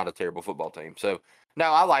not a terrible football team. So no,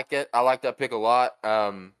 I like it. I like that pick a lot.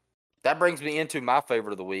 That brings me into my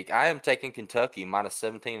favorite of the week. I am taking Kentucky minus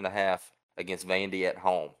 17.5 against Vandy at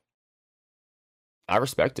home. I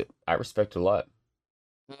respect it. I respect it a lot.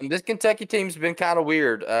 This Kentucky team's been kind of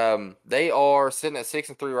weird. They are sitting at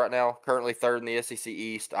 6-3 right now, currently third in the SEC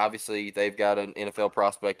East. Obviously, they've got an NFL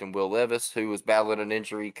prospect in Will Levis, who was battling an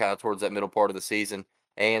injury kind of towards that middle part of the season.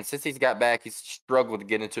 And since he's got back, he's struggled to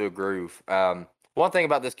get into a groove. One thing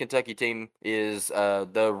about this Kentucky team is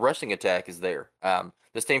the rushing attack is there.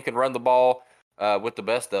 This team can run the ball with the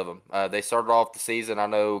best of them. They started off the season. I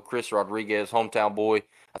know Chris Rodriguez, hometown boy.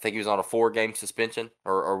 I think he was on a 4-game suspension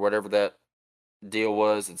or whatever that deal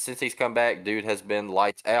was. And since he's come back, dude has been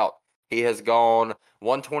lights out. He has gone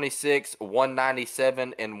 126,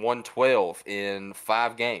 197, and 112 in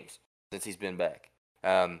 5 games since he's been back.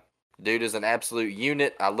 Dude is an absolute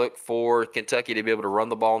unit. I look for Kentucky to be able to run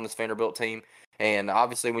the ball on this Vanderbilt team. And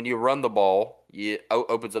obviously, when you run the ball, it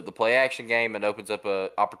opens up the play action game and opens up an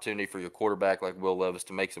opportunity for your quarterback like Will Levis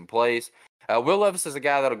to make some plays. Will Levis is a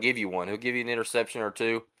guy that'll give you one. He'll give you an interception or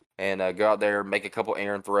two and go out there and make a couple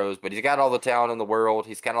errant throws. But he's got all the talent in the world.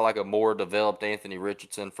 He's kind of like a more developed Anthony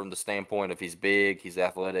Richardson from the standpoint of he's big, he's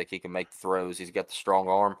athletic, he can make the throws, he's got the strong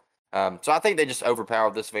arm. So I think they just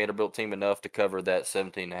overpowered this Vanderbilt team enough to cover that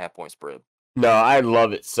 17.5-point spread. No, I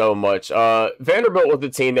love it so much. Vanderbilt was the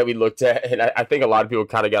team that we looked at, and I think a lot of people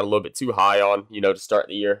kind of got a little bit too high on, to start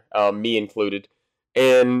the year, me included.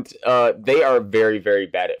 And they are very, very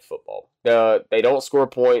bad at football. They don't score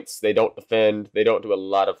points. They don't defend. They don't do a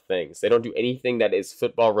lot of things. They don't do anything that is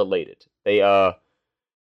football related.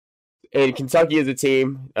 And Kentucky is a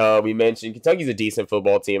team we mentioned. Kentucky's a decent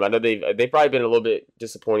football team. I know they've probably been a little bit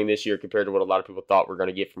disappointing this year compared to what a lot of people thought we're going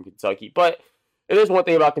to get from Kentucky. But there's one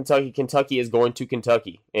thing about Kentucky. Kentucky is going to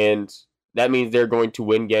Kentucky, and that means they're going to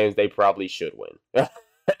win games they probably should win.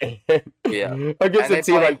 Yeah, against a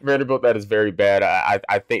team like Vanderbilt that is very bad,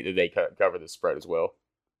 I think that they cover the spread as well.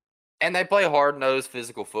 And they play hard-nosed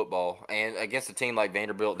physical football, and against a team like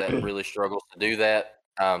Vanderbilt that really struggles to do that,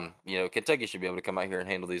 Kentucky should be able to come out here and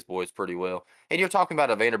handle these boys pretty well. And you're talking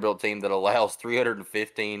about a Vanderbilt team that allows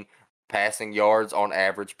 315 passing yards on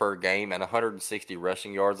average per game and 160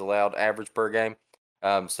 rushing yards allowed average per game.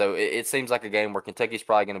 So it seems like a game where Kentucky's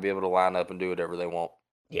probably going to be able to line up and do whatever they want.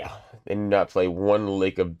 Yeah, they did not play one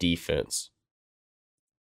lick of defense.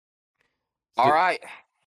 All right.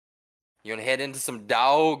 You want to head into some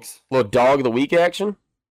dogs? Little dog of the week action?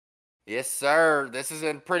 Yes, sir. This is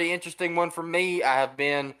a pretty interesting one for me. I have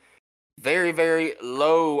been very, very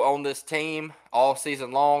low on this team all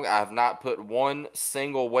season long. I have not put one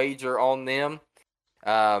single wager on them.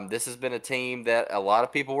 This has been a team that a lot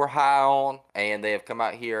of people were high on, and they have come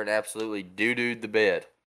out here and absolutely doo-dooed the bed.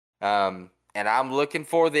 And I'm looking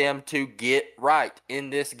for them to get right in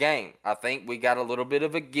this game. I think we got a little bit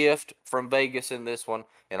of a gift from Vegas in this one,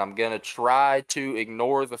 and I'm going to try to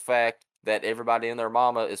ignore the fact that everybody and their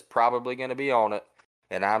mama is probably going to be on it,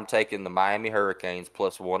 and I'm taking the Miami Hurricanes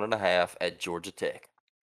plus 1.5 at Georgia Tech.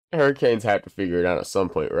 Hurricanes have to figure it out at some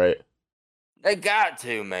point, right? They got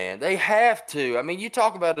to, man. They have to. I mean, you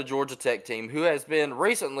talk about a Georgia Tech team who has been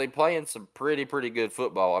recently playing some pretty good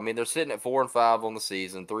football. I mean, they're sitting at 4-5 on the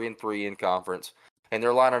season, 3-3 in conference, and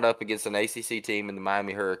they're lining up against an ACC team in the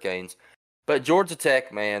Miami Hurricanes. But Georgia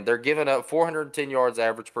Tech, man, they're giving up 410 yards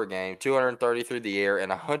average per game, 230 through the air, and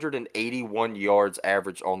 181 yards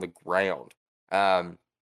average on the ground.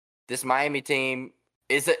 This Miami team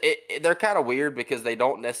they're kind of weird because they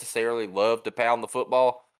don't necessarily love to pound the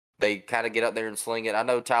football. They kind of get up there and sling it. I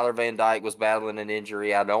know Tyler Van Dyke was battling an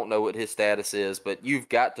injury. I don't know what his status is, but you've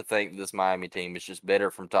got to think this Miami team is just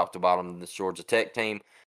better from top to bottom than this Georgia Tech team.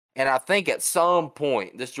 And I think at some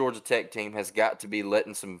point, this Georgia Tech team has got to be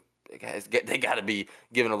letting they got to be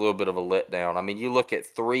giving a little bit of a letdown. I mean, you look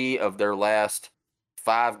at 3 of their last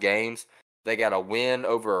 5 games, they got a win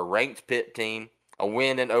over a ranked Pitt team, a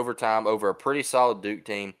win in overtime over a pretty solid Duke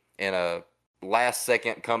team, and a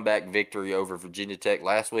last-second comeback victory over Virginia Tech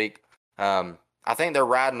last week. I think they're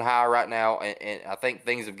riding high right now, and I think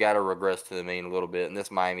things have got to regress to the mean a little bit, and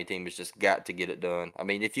this Miami team has just got to get it done. I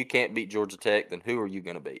mean, if you can't beat Georgia Tech, then who are you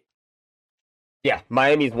going to beat? Yeah,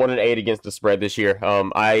 Miami's 1-8 against the spread this year.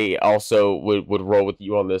 I also would roll with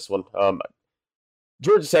you on this one.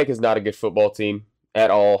 Georgia Tech is not a good football team at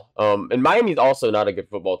all. And Miami's also not a good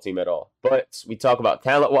football team at all. But we talk about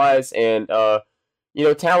talent-wise, and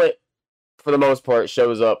talent for the most part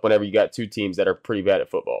shows up whenever you got 2 teams that are pretty bad at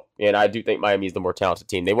football. And I do think Miami's the more talented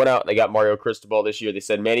team. They went out and they got Mario Cristobal this year. They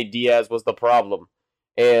said Manny Diaz was the problem,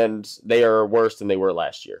 and they are worse than they were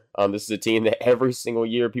last year. This is a team that every single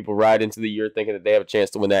year people ride into the year thinking that they have a chance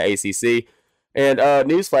to win that ACC. And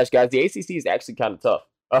newsflash, guys, the ACC is actually kind of tough.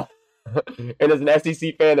 And as an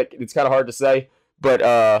SEC fan, it's kind of hard to say,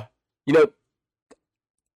 but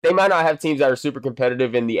they might not have teams that are super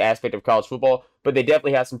competitive in the aspect of college football, but they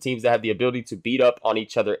definitely have some teams that have the ability to beat up on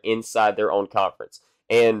each other inside their own conference.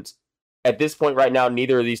 And at this point right now,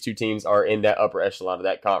 neither of these 2 teams are in that upper echelon of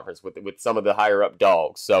that conference with some of the higher up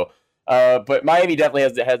dogs. So, but Miami definitely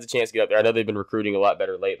has the chance to get up there. I know they've been recruiting a lot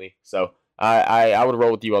better lately. So I would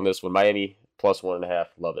roll with you on this one. Miami plus 1.5.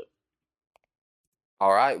 Love it.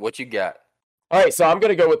 All right, what you got? All right, so I'm going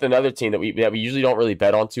to go with another team that we usually don't really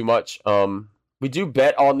bet on too much. We do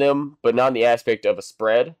bet on them, but not in the aspect of a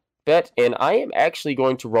spread bet. And I am actually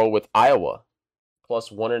going to roll with Iowa plus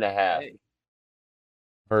 1.5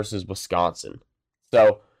 versus Wisconsin.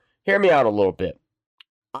 So hear me out a little bit.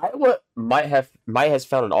 Iowa might has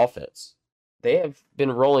found an offense. They have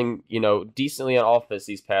been rolling, decently on offense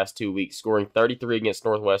these past 2 weeks, scoring 33 against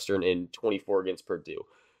Northwestern and 24 against Purdue.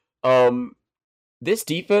 This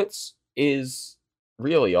defense is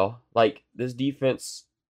real, y'all. Like, this defense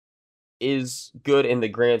is good in the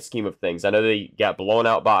grand scheme of things. I know they got blown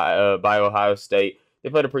out by Ohio State.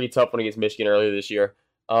 They played a pretty tough one against Michigan earlier this year.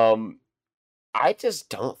 I just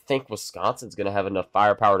don't think Wisconsin's going to have enough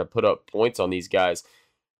firepower to put up points on these guys.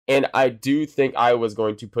 And I do think Iowa's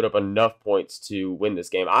going to put up enough points to win this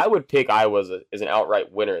game. I would pick Iowa as an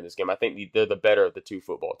outright winner in this game. I think they're the better of the 2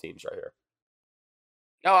 football teams right here.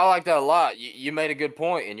 No, I like that a lot. You made a good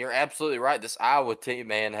point, and you're absolutely right. This Iowa team,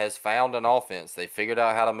 man, has found an offense. They figured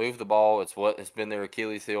out how to move the ball. It's what has been their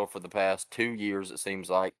Achilles heel for the past 2 years, it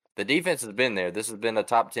seems like. The defense has been there. This has been a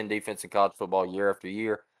top 10 defense in college football year after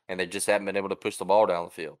year, and they just haven't been able to push the ball down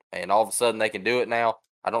the field. And all of a sudden, they can do it now.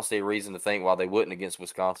 I don't see a reason to think why they wouldn't against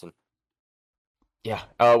Wisconsin. Yeah,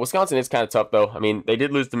 Wisconsin is kind of tough, though. I mean, they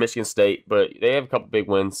did lose to Michigan State, but they have a couple big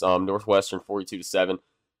wins. Northwestern 42-7.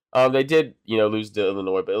 They did, lose to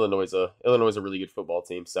Illinois, but Illinois is a really good football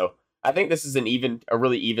team. So I think this is a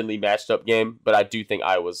really evenly matched up game. But I do think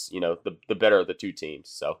Iowa's, the better of the 2 teams.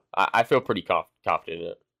 So I feel pretty confident in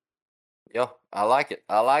it. Yeah, I like it.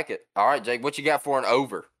 All right, Jake, what you got for an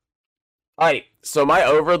over? All right, so my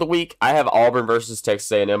over of the week, I have Auburn versus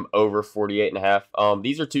Texas A&M over 48.5.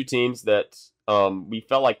 These are 2 teams that we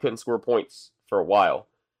felt like couldn't score points for a while.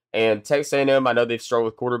 And Texas A&M, I know they've struggled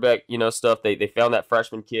with quarterback, stuff. They found that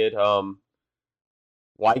freshman kid, Weigman,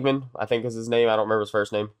 I think is his name. I don't remember his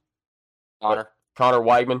first name. Connor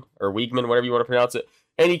Weigman, or Weigman, whatever you want to pronounce it.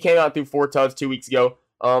 And he came out through 4 tugs 2 weeks ago.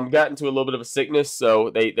 Got into a little bit of a sickness, so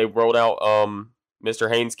they rolled out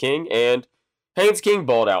Mr. Haynes King, and Haynes King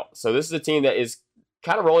balled out. So this is a team that is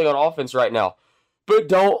kind of rolling on offense right now. But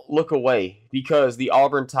don't look away, because the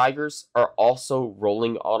Auburn Tigers are also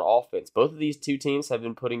rolling on offense. Both of these 2 teams have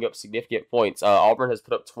been putting up significant points. Auburn has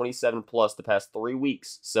put up 27 plus the past 3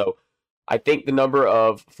 weeks. So I think the number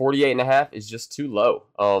of 48.5 is just too low.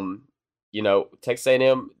 Texas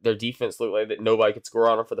A&M, their defense looked like that nobody could score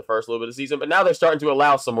on them for the first little bit of the season, but now they're starting to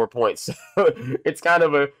allow some more points. it's kind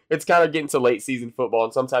of getting to late season football,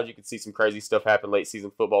 and sometimes you can see some crazy stuff happen late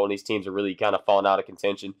season football when these teams are really kind of falling out of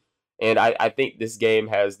contention. And I think this game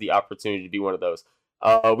has the opportunity to be one of those.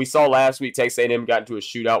 We saw last week Texas A&M got into a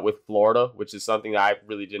shootout with Florida, which is something that I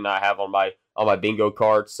really did not have on my bingo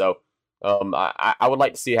card. So I would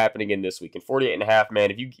like to see it happen again this week. And 48.5,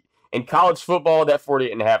 man, if you in college football, that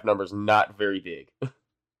 48.5 number is not very big.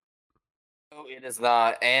 No, it is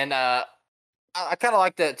not. And I kind of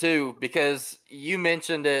like that too, because you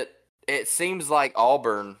mentioned it. It seems like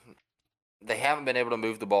Auburn, they haven't been able to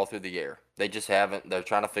move the ball through the air. They just haven't. They're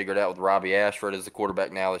trying to figure it out with Robbie Ashford as the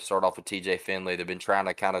quarterback now. They start off with TJ Finley. They've been trying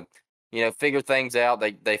to kind of, figure things out.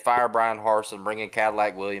 They fire Brian Harsin, bring in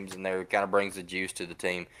Cadillac Williams in there, kind of brings the juice to the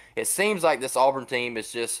team. It seems like this Auburn team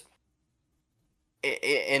is just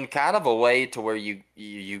in kind of a way to where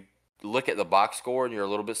you look at the box score and you're a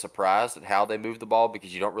little bit surprised at how they move the ball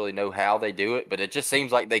because you don't really know how they do it, but it just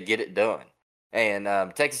seems like they get it done. And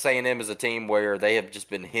Texas A&M is a team where they have just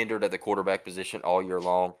been hindered at the quarterback position all year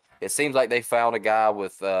long. It seems like they found a guy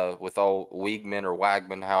with old Wiegman or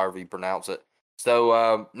Wagman, however you pronounce it.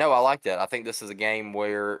 So no, I like that. I think this is a game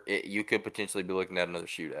where you could potentially be looking at another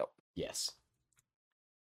shootout. Yes.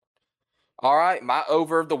 All right, my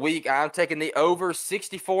over of the week. I'm taking the over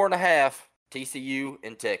 64.5 TCU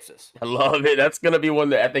in Texas. I love it. That's going to be one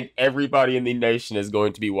that I think everybody in the nation is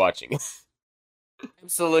going to be watching.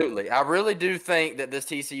 Absolutely. I really do think that this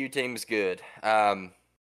TCU team is good. An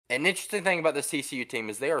interesting thing about this TCU team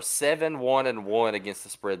is they are 7-1-1 against the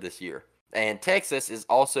spread this year. And Texas is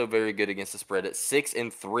also very good against the spread at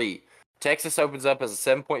 6-3. Texas opens up as a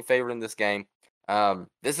 7-point favorite in this game.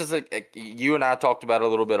 This is you and I talked about it a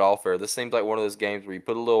little bit off air. This seems like one of those games where you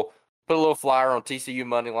put a little flyer on TCU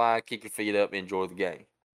money line, kick your feet up, enjoy the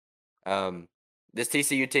game. This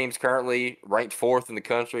TCU team's currently ranked 4th in the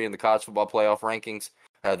country in the college football playoff rankings.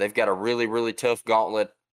 They've got a really, really tough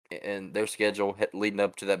gauntlet in their schedule leading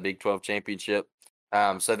up to that Big 12 championship.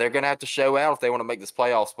 So they're going to have to show out if they want to make this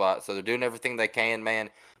playoff spot. So they're doing everything they can, man.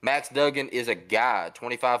 Max Duggan is a guy,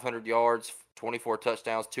 2,500 yards, 24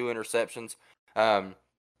 touchdowns, 2 interceptions.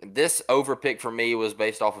 This over pick for me was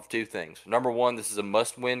based off of 2 things. Number one, this is a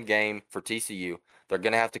must-win game for TCU. They're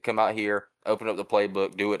going to have to come out here, open up the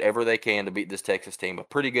playbook, do whatever they can to beat this Texas team. A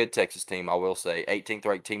pretty good Texas team, I will say. 18th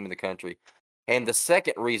ranked team in the country. And the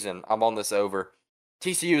second reason I'm on this over,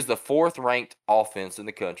 TCU is the 4th ranked offense in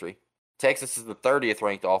the country. Texas is the 30th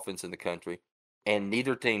ranked offense in the country. And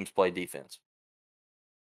neither teams play defense.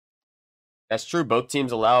 That's true. Both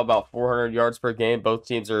teams allow about 400 yards per game. Both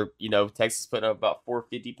teams are, Texas putting up about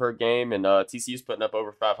 450 per game, and TCU's putting up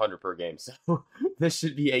over 500 per game. So this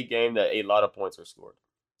should be a game that a lot of points are scored.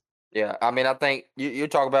 Yeah, I mean, I think you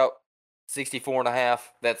talk about 64.5.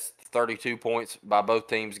 That's 32 points by both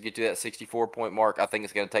teams to get to that 64-point mark. I think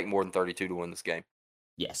it's going to take more than 32 to win this game.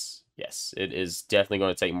 Yes, it is definitely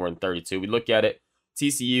going to take more than 32. We look at it.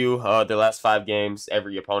 TCU, their last 5 games,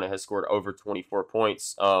 every opponent has scored over 24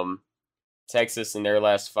 points. Texas in their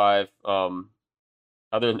last 5, other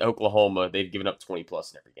than Oklahoma, they've given up 20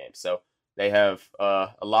 plus in every game. So they have a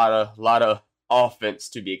lot of offense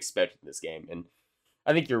to be expected in this game. And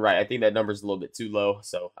I think you're right. I think that number's a little bit too low.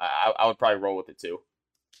 So I would probably roll with it too.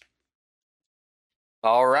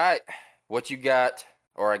 All right. What you got?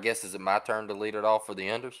 Or I guess is it my turn to lead it off for the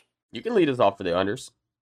unders? You can lead us off for the unders.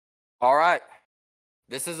 All right.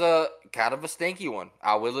 This is a kind of a stinky one.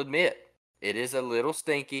 I will admit. It is a little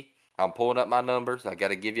stinky. I'm pulling up my numbers. I got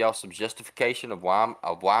to give y'all some justification of why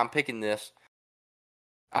I'm picking this.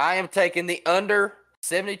 I am taking the under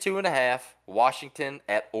 72.5 Washington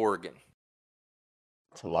at Oregon.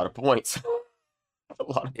 It's a lot of points. A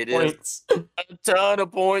lot of It points. is a ton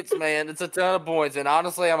of points, man. It's a ton of points, and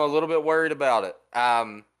honestly, I'm a little bit worried about it.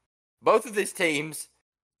 Both of these teams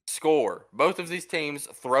score. Both of these teams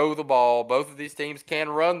throw the ball. Both of these teams can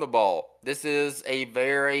run the ball. This is a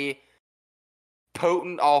very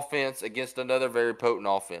potent offense against another very potent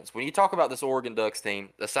offense. When you talk about this Oregon Ducks team,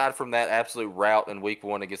 aside from that absolute rout in week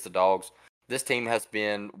 1 against the Dogs, this team has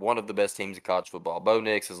been one of the best teams in college football. Bo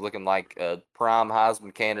Nix is looking like a prime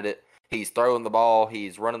Heisman candidate. He's throwing the ball.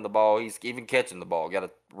 He's running the ball. He's even catching the ball. Got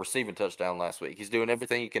a receiving touchdown last week. He's doing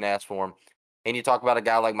everything you can ask for him. And you talk about a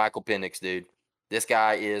guy like Michael Penix, dude. This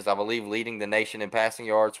guy is, I believe, leading the nation in passing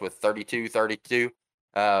yards with 32.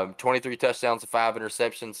 23 touchdowns and 5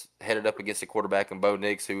 interceptions, headed up against a quarterback in Bo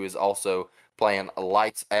Nix, who is also playing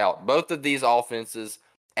lights out. Both of these offenses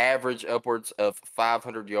average upwards of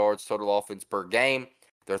 500 yards total offense per game.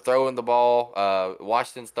 They're throwing the ball.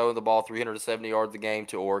 Washington's throwing the ball 370 yards a game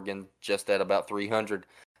to Oregon, just at about 300.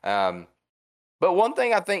 But one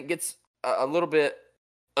thing I think gets a little bit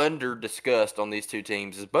under-discussed on these two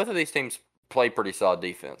teams is both of these teams play pretty solid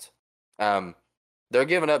defense. They're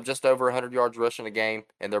giving up just over 100 yards rushing a game,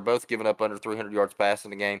 and they're both giving up under 300 yards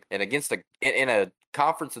passing a game. And against in a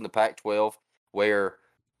conference in the Pac-12 where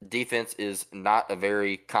defense is not a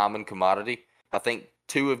very common commodity, I think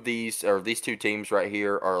these two teams right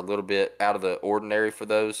here are a little bit out of the ordinary for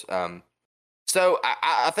those. So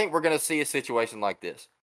I think we're going to see a situation like this.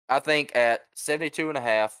 I think at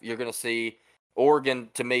 72.5, you're going to see Oregon,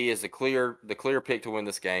 to me, is the clear pick to win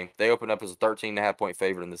this game. They open up as a 13.5 point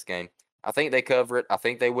favorite in this game. I think they cover it. I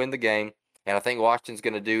think they win the game. And I think Washington's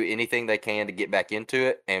going to do anything they can to get back into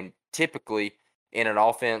it. And typically, in an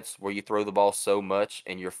offense where you throw the ball so much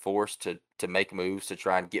and you're forced to make moves to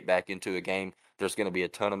try and get back into a game, there's going to be a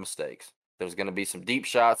ton of mistakes. There's going to be some deep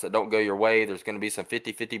shots that don't go your way. There's going to be some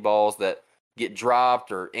 50-50 balls that get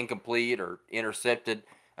dropped or incomplete or intercepted.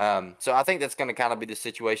 So I think that's going to kind of be the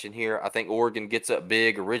situation here. I think Oregon gets up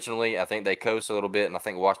big originally. I think they coast a little bit, and I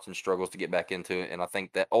think Washington struggles to get back into it. And I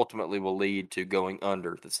think that ultimately will lead to going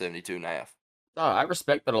under the 72.5. Oh, I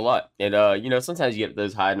respect that a lot. And sometimes you get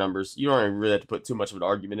those high numbers. You don't even really have to put too much of an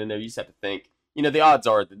argument in there. You just have to think. The odds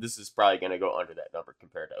are that this is probably going to go under that number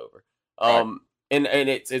compared to over. Right. And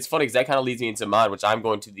it's funny because that kind of leads me into mine, which I'm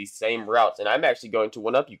going to the same routes, and I'm actually going to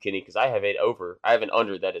one up you, Kenny, because I have an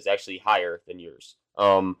under that is actually higher than yours.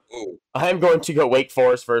 Ooh. I'm going to go Wake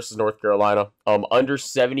Forest versus North Carolina. Under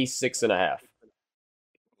 76.5.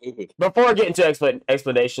 Before I get into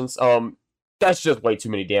explanations, that's just way too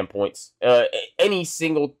many damn points. Any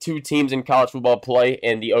single two teams in college football play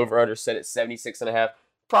and the over/under set at 76.5.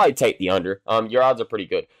 Probably take the under. Your odds are pretty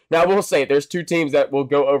good. Now, I will say, there's two teams that will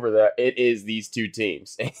go over that. It is these two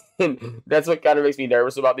teams. And that's what kind of makes me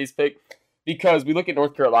nervous about these picks. Because we look at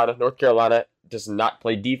North Carolina. North Carolina does not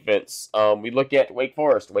play defense. We look at Wake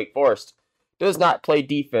Forest. Wake Forest does not play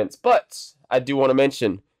defense. But I do want to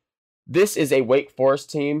mention, this is a Wake Forest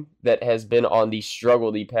team that has been on the struggle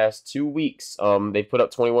the past 2 weeks. They put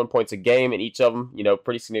up 21 points a game, and each of them,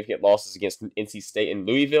 pretty significant losses against NC State and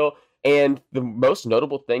Louisville. And the most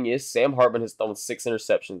notable thing is Sam Hartman has thrown 6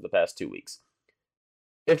 interceptions the past 2 weeks.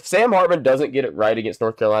 If Sam Hartman doesn't get it right against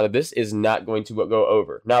North Carolina, this is not going to go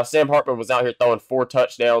over. Now, if Sam Hartman was out here throwing 4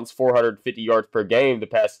 touchdowns, 450 yards per game the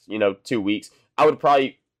past, 2 weeks, I would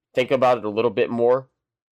probably think about it a little bit more.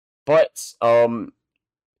 But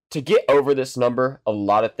to get over this number, a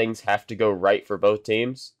lot of things have to go right for both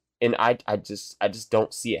teams, and I just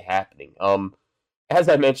don't see it happening. As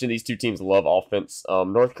I mentioned, these two teams love offense.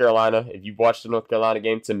 North Carolina, if you've watched the North Carolina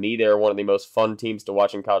game, to me, they're one of the most fun teams to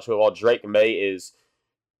watch in college football. Drake May is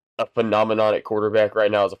a phenomenon at quarterback right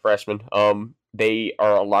now as a freshman. They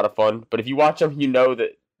are a lot of fun, but if you watch them, you know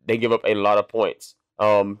that they give up a lot of points.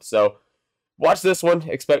 So watch this one.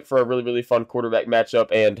 Expect for a really, really fun quarterback matchup,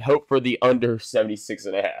 and hope for the under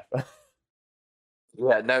 76.5.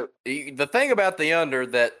 Yeah, no. The thing about the under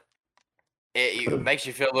that it makes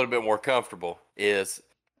you feel a little bit more comfortable is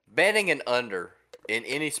betting an under in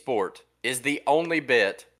any sport is the only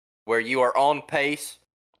bet where you are on pace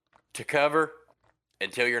to cover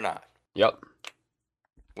until you're not. Yep.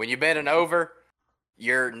 When you bet an over,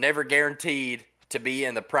 you're never guaranteed to be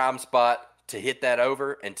in the prime spot to hit that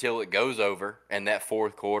over until it goes over, and that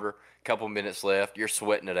fourth quarter, couple minutes left, you're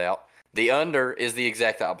sweating it out. The under is the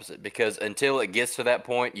exact opposite, because until it gets to that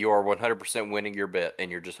point, you are 100% winning your bet,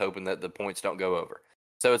 and you're just hoping that the points don't go over.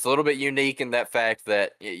 So it's a little bit unique in that fact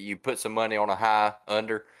that you put some money on a high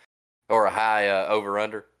under or a high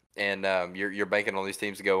over-under, and you're banking on these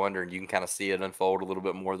teams to go under, and you can kind of see it unfold a little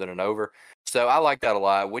bit more than an over. So I like that a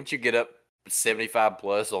lot. Once you get up 75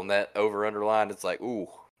 plus on that over-under line, it's like, ooh,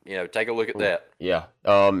 take a look at that. Yeah.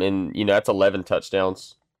 And that's 11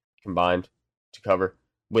 touchdowns combined to cover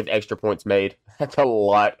with extra points made. That's a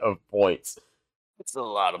lot of points. It's a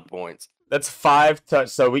lot of points. That's 5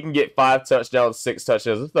 so we can get 5 touchdowns, 6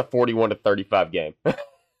 touchdowns. It's a 41-35 game.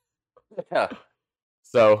 Yeah.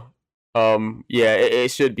 So, yeah, it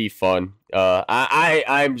should be fun.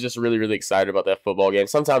 I'm just really, really excited about that football game.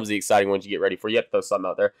 Sometimes the exciting ones you get ready for. You have to throw something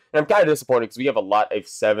out there. And I'm kind of disappointed because we have a lot of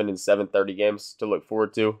 7 and 7:30 games to look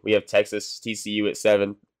forward to. We have Texas, TCU at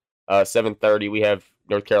 7:30. We have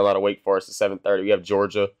North Carolina, Wake Forest at 7:30. We have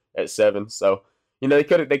Georgia at 7. So, they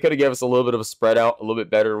could have given us a little bit of a spread out, a little bit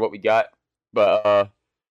better than what we got. But,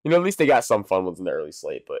 at least they got some fun ones in the early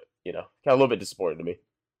slate. But, kind of a little bit disappointed to me.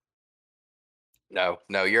 No,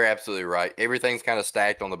 you're absolutely right. Everything's kind of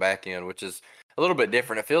stacked on the back end, which is a little bit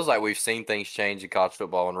different. It feels like we've seen things change in college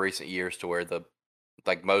football in recent years to where the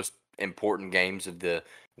most important games of the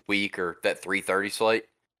week are that 3:30 slate.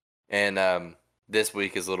 And this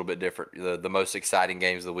week is a little bit different. The most exciting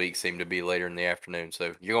games of the week seem to be later in the afternoon.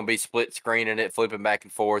 So you're going to be split screening it, flipping back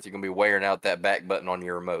and forth. You're going to be wearing out that back button on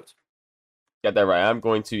your remotes. Got that right. I'm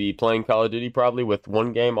going to be playing Call of Duty probably with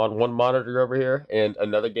one game on one monitor over here and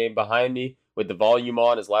another game behind me with the volume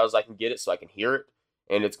on as loud as I can get it so I can hear it.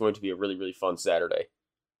 And it's going to be a really, really fun Saturday.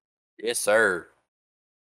 Yes, sir.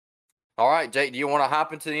 All right, Jake, do you want to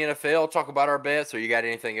hop into the NFL, talk about our bets, or you got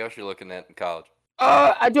anything else you're looking at in college?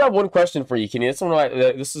 I do have one question for you, Kenny.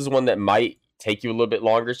 This is one that might take you a little bit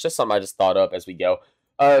longer. It's just something I just thought up as we go.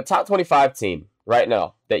 Top 25 team right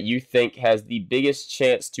now that you think has the biggest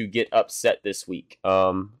chance to get upset this week.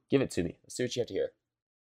 Give it to me. Let's see what you have to hear.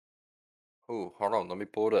 Ooh, hold on. Let me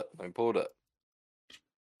pull it up.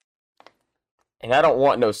 And I don't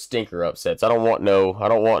want no stinker upsets. I don't want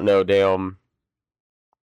no damn,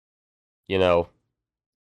 you know,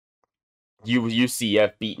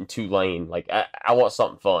 UCF beating Tulane. Like I want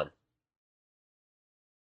something fun.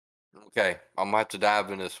 Okay, I'm gonna have to dive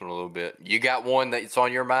in this one a little bit. You got one that's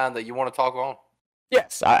on your mind that you want to talk on?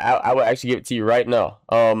 Yes, I will actually give it to you right now.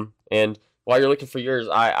 And while you're looking for yours,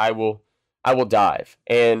 I will dive.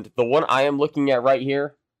 And the one I am looking at right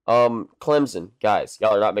here, Clemson, guys,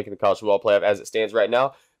 y'all are not making the college football playoff as it stands right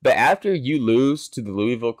now. But after you lose to the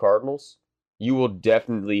Louisville Cardinals, you will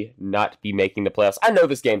definitely not be making the playoffs. I know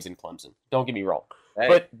this game's in Clemson. Don't get me wrong, Hey,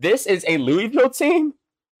 but this is a Louisville team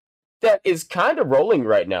that is kind of rolling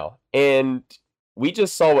right now. And we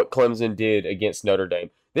just saw what Clemson did against Notre Dame.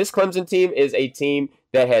 This Clemson team is a team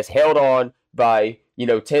that has held on by,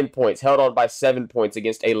 10 points, held on by 7 points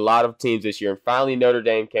against a lot of teams this year. And finally, Notre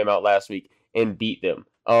Dame came out last week and beat them.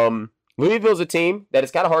 Louisville's a team that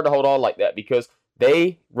is kind of hard to hold on like that because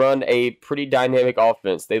they run a pretty dynamic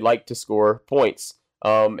offense. They like to score points.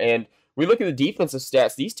 And we look at the defensive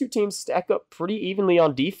stats. These two teams stack up pretty evenly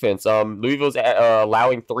on defense. Louisville's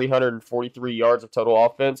allowing 343 yards of total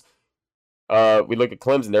offense. We look at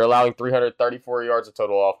Clemson. They're allowing 334 yards of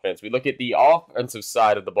total offense. We look at the offensive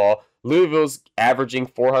side of the ball. Louisville's averaging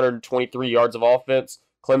 423 yards of offense.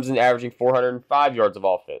 Clemson averaging 405 yards of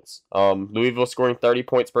offense. Louisville scoring 30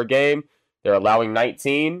 points per game. They're allowing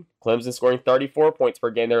 19. Clemson scoring 34 points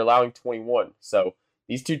per game. They're allowing 21. So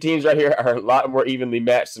these two teams right here are a lot more evenly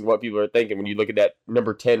matched than what people are thinking when you look at that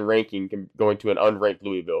number 10 ranking going to an unranked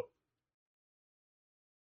Louisville.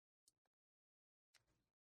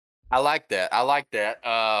 I like that.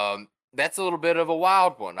 That's a little bit of a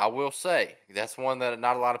wild one, I will say. That's one that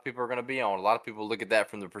not a lot of people are going to be on. A lot of people look at that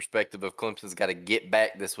from the perspective of Clemson's got to get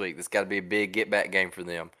back this week. This got to be a big get back game for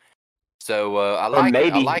them. So I Or like it. I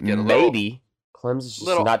maybe, like it. maybe Clemson's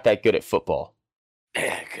just not that good at football.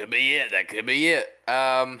 That could be it. That could be it.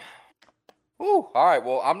 All right.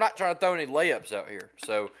 Well, I'm not trying to throw any layups out here.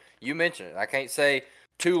 So you mentioned it. I can't say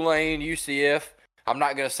Tulane, UCF. I'm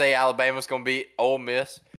not going to say Alabama's going to beat Ole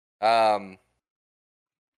Miss. I'm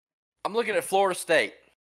looking at Florida State.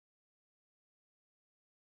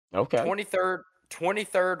 Okay.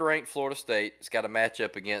 23rd ranked Florida State has got a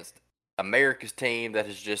matchup against America's team that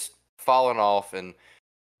has just fallen off in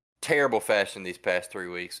terrible fashion these past 3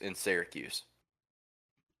 weeks in Syracuse.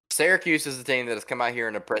 Syracuse is a team that has come out here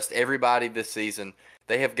and impressed everybody this season.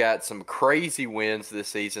 They have got some crazy wins this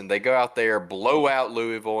season. They go out there, blow out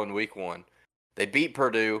Louisville in week 1. They beat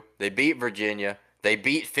Purdue. They beat Virginia. They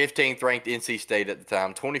beat 15th ranked NC State at the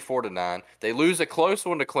time, 24-9. They lose a close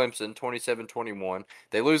one to Clemson, 27-21.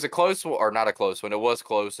 They lose a close one, or not a close one. It was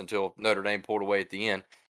close until Notre Dame pulled away at the end.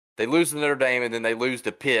 They lose to Notre Dame, and then they lose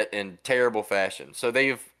to Pitt in terrible fashion. So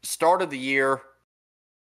they've started the year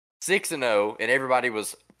 6-0, and everybody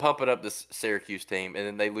was pumping up this Syracuse team, and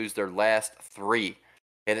then they lose their last 3.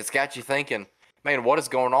 And it's got you thinking, man, what is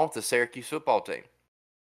going on with the Syracuse football team?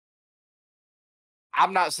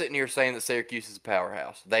 I'm not sitting here saying that Syracuse is a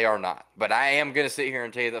powerhouse. They are not. But I am going to sit here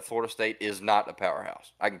and tell you that Florida State is not a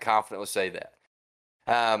powerhouse. I can confidently say that.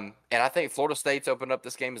 And I think Florida State's opened up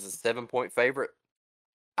this game as a 7-point favorite.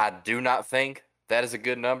 I do not think that is a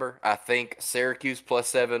good number. I think Syracuse plus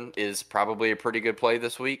 7 is probably a pretty good play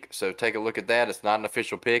this week. So take a look at that. It's not an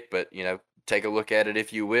official pick, but, take a look at it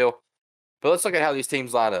if you will. But let's look at how these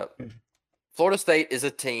teams line up. Florida State is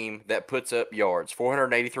a team that puts up yards,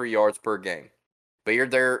 483 yards per game.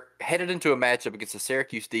 But they're headed into a matchup against the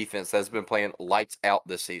Syracuse defense that's been playing lights out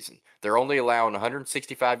this season. They're only allowing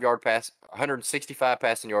 165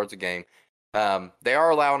 passing yards a game. They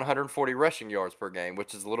are allowing 140 rushing yards per game,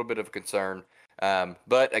 which is a little bit of a concern.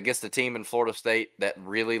 But against the team in Florida State that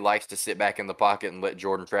really likes to sit back in the pocket and let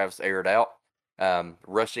Jordan Travis air it out,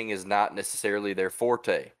 rushing is not necessarily their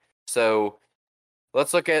forte. So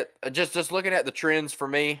let's look at just looking at the trends for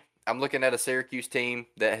me. I'm looking at a Syracuse team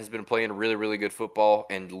that has been playing really, really good football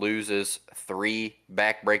and loses 3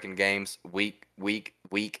 back-breaking games week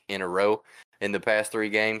in a row in the past 3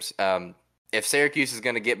 games. if Syracuse is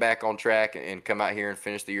going to get back on track and come out here and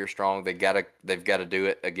finish the year strong, they've got to do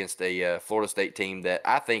it against a Florida State team that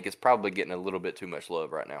I think is probably getting a little bit too much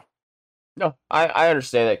love right now. No, I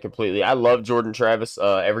understand that completely. I love Jordan Travis.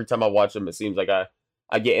 Every time I watch him, it seems like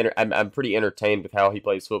I'm pretty entertained with how he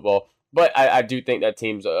plays football. But I do think that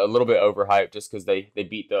team's a little bit overhyped just because they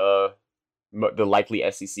beat the likely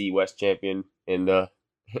SEC West champion in the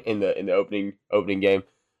in the opening game.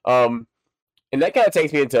 And that kind of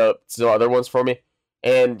takes me into some other ones for me.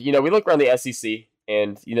 And we look around the SEC,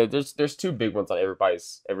 and there's two big ones on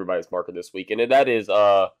everybody's marker this week, and that is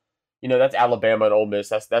that's Alabama and Ole Miss.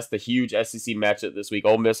 That's the huge SEC matchup this week.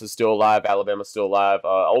 Ole Miss is still alive. Alabama's still alive.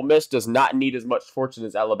 Ole Miss does not need as much fortune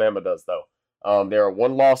as Alabama does, though. They're a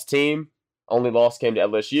one-loss team. Only loss came to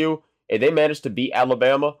LSU. If they manage to beat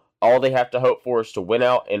Alabama, all they have to hope for is to win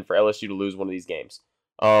out and for LSU to lose one of these games.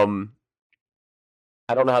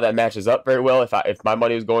 I don't know how that matches up very well. If my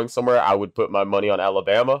money was going somewhere, I would put my money on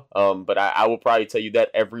Alabama. But I will probably tell you that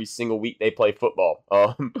every single week they play football.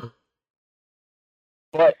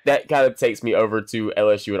 But that kind of takes me over to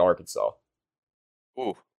LSU and Arkansas.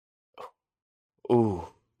 Ooh.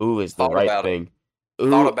 Ooh is the right thing.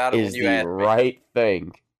 Thought about it when you asked me. Right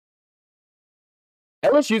thing.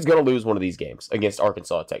 LSU's going to lose one of these games against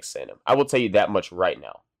Arkansas and Texas A&M. I will tell you that much right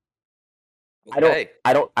now. Okay.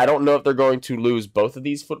 I don't know if they're going to lose both of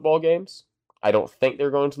these football games. I don't think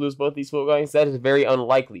they're going to lose both of these football games. That is very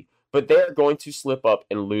unlikely. But they're going to slip up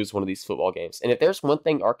and lose one of these football games. And if there's one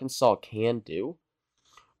thing Arkansas can do,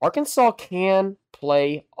 Arkansas can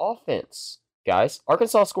play offense, guys.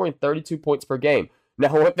 Arkansas scoring 32 points per game.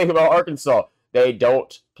 Now, one thing about Arkansas, they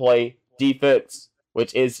don't play defense,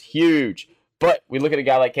 which is huge. But we look at a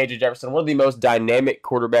guy like KJ Jefferson, one of the most dynamic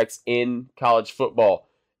quarterbacks in college football.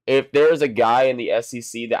 If there's a guy in the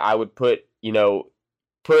SEC that I would put the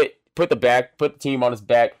team on his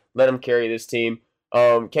back, let him carry this team.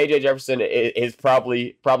 KJ Jefferson is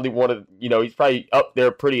probably one of he's probably up there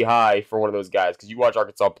pretty high for one of those guys because you watch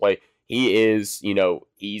Arkansas play, he's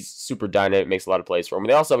super dynamic, makes a lot of plays for him. And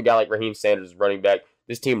they also have a guy like Raheem Sanders, running back.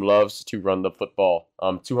 This team loves to run the football.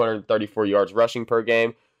 234 yards rushing per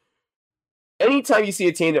game. Anytime you see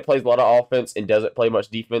a team that plays a lot of offense and doesn't play much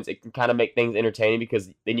defense, it can kind of make things entertaining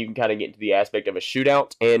because then you can kind of get into the aspect of a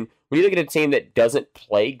shootout. And when you look at a team that doesn't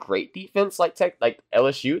play great defense like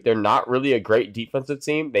LSU, they're not really a great defensive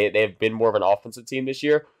team. They have been more of an offensive team this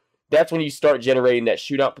year. That's when you start generating that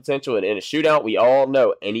shootout potential. And in a shootout, we all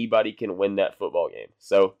know anybody can win that football game.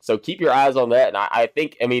 So keep your eyes on that. And I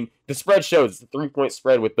think, the spread shows the 3-point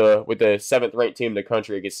spread with the 7th ranked team in the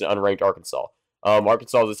country against an unranked Arkansas.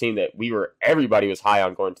 Arkansas is a team that everybody was high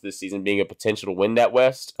on going to this season, being a potential to win that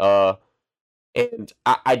West. And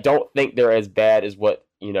I don't think they're as bad as what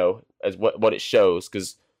it shows,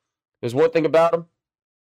 because there's one thing about them.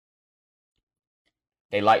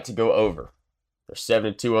 They like to go over. They're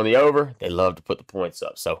 7-2 on the over. They love to put the points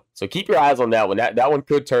up. So keep your eyes on that one. That one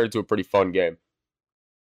could turn into a pretty fun game.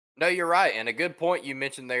 No, you're right. And a good point you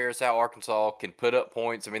mentioned there is how Arkansas can put up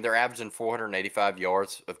points. They're averaging 485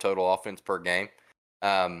 yards of total offense per game.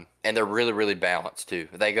 And they're really, really balanced, too.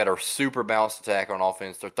 They got a super balanced attack on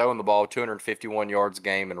offense. They're throwing the ball 251 yards a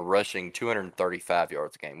game and rushing 235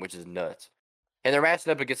 yards a game, which is nuts. And they're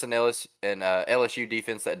matching up against an LSU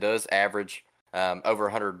defense that does average over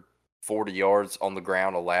 140 yards on the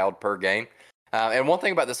ground allowed per game. And one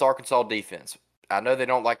thing about this Arkansas defense, I know they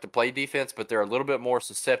don't like to play defense, but they're a little bit more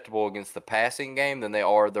susceptible against the passing game than they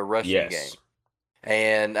are the rushing game.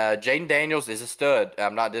 And Jaden Daniels is a stud.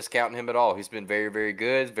 I'm not discounting him at all. He's been very, very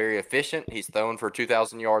good, very efficient. He's thrown for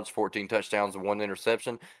 2,000 yards, 14 touchdowns, and 1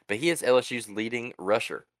 interception. But he is LSU's leading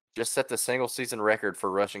rusher. Just set the single-season record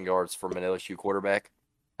for rushing yards from an LSU quarterback.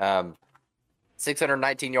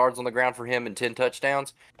 619 yards on the ground for him and 10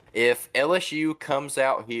 touchdowns. If LSU comes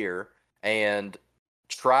out here and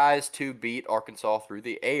tries to beat Arkansas through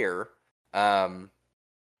the air, and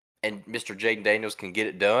Mr. Jaden Daniels can get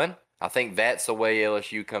it done, I think that's the way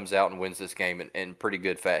LSU comes out and wins this game in pretty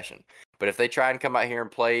good fashion. But if they try and come out here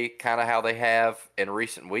and play kind of how they have in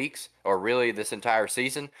recent weeks, or really this entire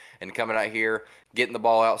season, and coming out here, getting the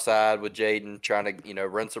ball outside with Jaden, trying to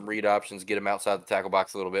run some read options, get him outside the tackle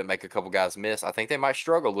box a little bit, make a couple guys miss, I think they might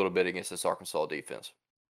struggle a little bit against this Arkansas defense.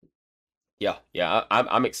 Yeah,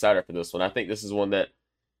 I'm excited for this one. I think this is one that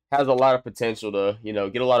has a lot of potential to,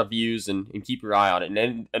 get a lot of views and keep your eye on it. And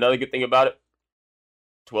then another good thing about it,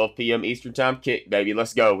 12 p.m. Eastern time kick, baby.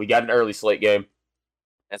 Let's go. We got an early slate game.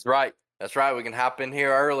 That's right. We can hop in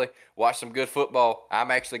here early, watch some good football.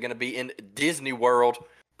 I'm actually going to be in Disney World,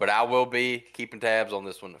 but I will be keeping tabs on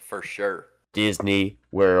this one for sure. Disney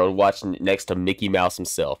World, watching it next to Mickey Mouse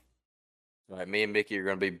himself. All right, me and Mickey are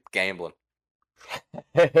going to be gambling.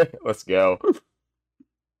 Let's go.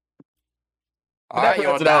 All But that right, you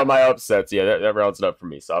rounds want it to out dive? with my upsets. Yeah, that rounds it up for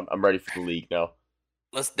me. So I'm ready for the league now.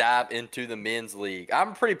 Let's dive into the men's league.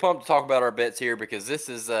 I'm pretty pumped to talk about our bets here because this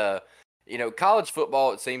is college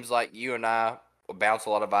football. It seems like you and I bounce a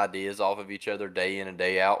lot of ideas off of each other day in and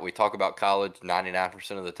day out. We talk about college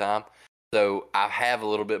 99% of the time. So I have a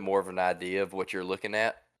little bit more of an idea of what you're looking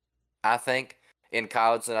at, I think, in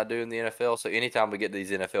college than I do in the NFL. So anytime we get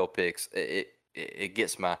these NFL picks, it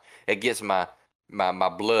gets my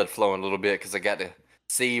blood flowing a little bit because I got to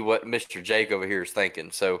see what Mr. Jake over here is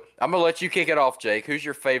thinking. So I'm gonna let you kick it off, Jake. Who's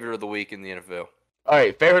your favorite of the week in the NFL? All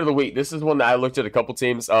right, favorite of the week. This is one that I looked at a couple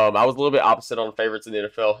teams. I was a little bit opposite on favorites in the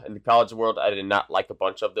NFL. In the college world, I did not like a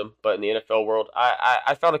bunch of them, but in the NFL world,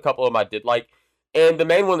 I found a couple of them I did like. And the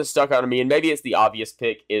main one that stuck out to me, and maybe it's the obvious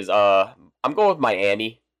pick, is I'm going with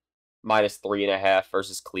Miami -3.5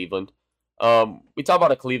 versus Cleveland. We talk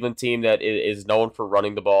about a Cleveland team that is known for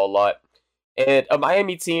running the ball a lot, and a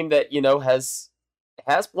Miami team that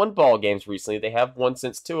has won ball games recently. They have won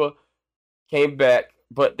since Tua came back,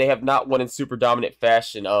 but they have not won in super dominant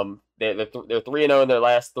fashion. They're 3-0 in their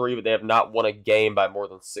last three, but they have not won a game by more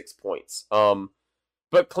than 6 points.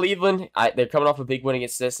 But Cleveland, they're coming off a big win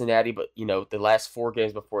against Cincinnati, but the last four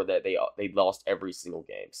games before that, they lost every single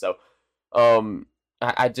game. So,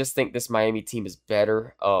 I just think this Miami team is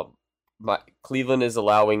better. Cleveland is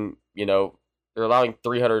allowing, they're allowing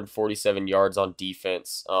 347 yards on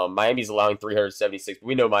defense. Miami's allowing 376.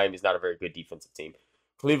 We know Miami's not a very good defensive team.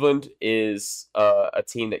 Cleveland is a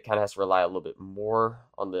team that kind of has to rely a little bit more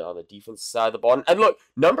on the defensive side of the ball. And look,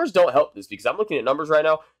 numbers don't help this because I'm looking at numbers right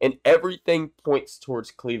now, and everything points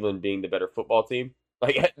towards Cleveland being the better football team.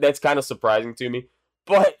 Like that's kind of surprising to me,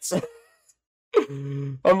 but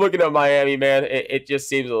I'm looking at Miami, man. It just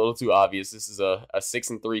seems a little too obvious. This is a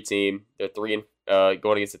 6-3 team. They're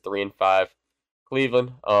going against a 3-5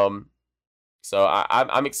 Cleveland. So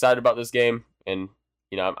I'm excited about this game, and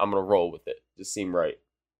I'm gonna roll with it. Just seem right.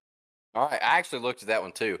 All right, I actually looked at that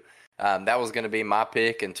one too. That was going to be my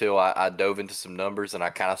pick until I dove into some numbers and I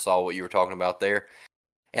kind of saw what you were talking about there.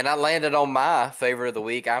 And I landed on my favorite of the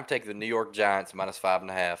week. I'm taking the New York Giants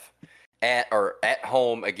 -5.5 at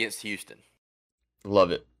home against Houston.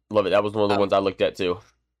 Love it. Love it. That was one of the ones I looked at too.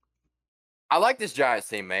 I like this Giants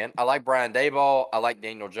team, man. I like Brian Daboll. I like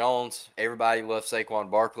Daniel Jones. Everybody loves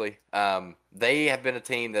Saquon Barkley. They have been a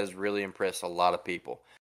team that has really impressed a lot of people.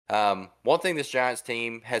 One thing this Giants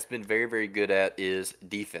team has been very, very good at is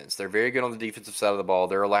defense. They're very good on the defensive side of the ball.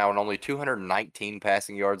 They're allowing only 219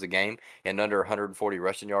 passing yards a game and under 140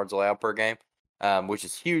 rushing yards allowed per game, which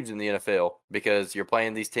is huge in the NFL because you're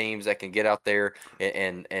playing these teams that can get out there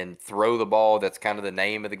and throw the ball. That's kind of the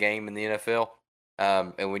name of the game in the NFL.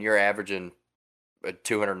 And when you're averaging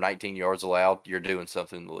 219 yards allowed, you're doing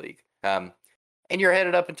something in the league. And you're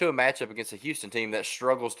headed up into a matchup against a Houston team that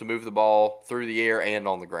struggles to move the ball through the air and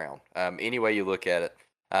on the ground. Any way you look at it.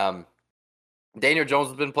 Daniel Jones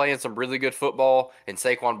has been playing some really good football, and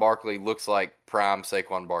Saquon Barkley looks like prime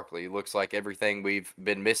Saquon Barkley. He looks like everything we've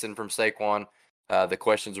been missing from Saquon. The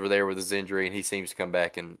questions were there with his injury, and he seems to come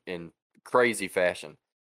back in crazy fashion.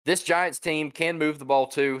 This Giants team can move the ball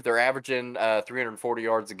too. They're averaging 340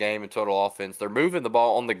 yards a game in total offense. They're moving the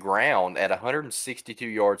ball on the ground at 162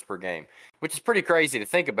 yards per game, which is pretty crazy to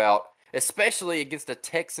think about, especially against a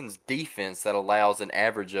Texans defense that allows an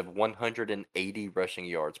average of 180 rushing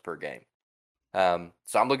yards per game.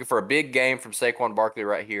 So I'm looking for a big game from Saquon Barkley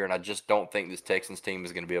right here, and I just don't think this Texans team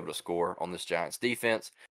is going to be able to score on this Giants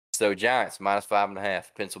defense. So Giants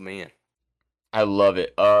 -5.5, pencil me in. I love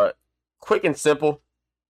it. Quick and simple.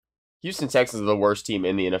 Houston Texans are the worst team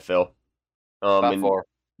in the NFL. By And far.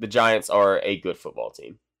 the Giants are a good football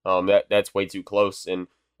team. That's way too close, and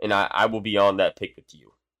I will be on that pick with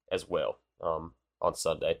you as well. On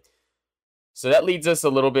Sunday. So that leads us a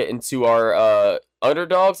little bit into our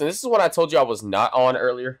underdogs, and this is what I told you I was not on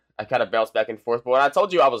earlier. I kind of bounced back and forth, but when I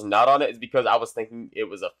told you I was not on it is because I was thinking it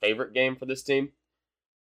was a favorite game for this team.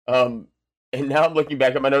 And now I'm looking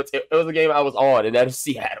back at my notes. It was a game I was on, and that is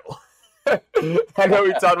Seattle. I know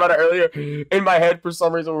we talked about it earlier. In my head, for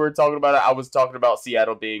some reason, when we were talking about it, I was talking about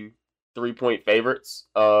Seattle being 3-point favorites.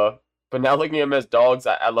 But now looking at them as dogs,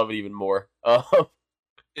 I love it even more. I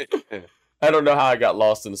don't know how I got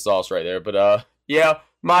lost in the sauce right there, but yeah,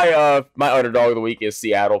 my underdog of the week is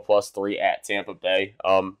Seattle +3 at Tampa Bay.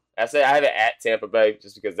 I say I have it at Tampa Bay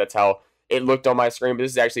just because that's how it looked on my screen. But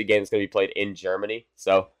this is actually a game that's going to be played in Germany,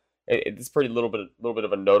 so it's pretty little bit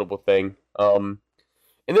of a notable thing.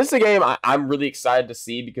 And this is a game I'm really excited to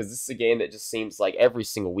see because this is a game that just seems like every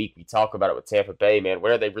single week we talk about it with Tampa Bay, man.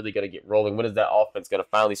 When are they really going to get rolling? When is that offense going to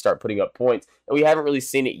finally start putting up points? And we haven't really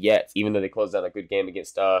seen it yet, even though they closed out a good game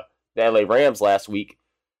against the LA Rams last week.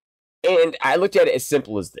 And I looked at it as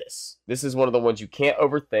simple as this. This is one of the ones you can't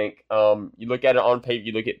overthink. You look at it on paper,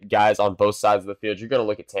 you look at guys on both sides of the field, you're going to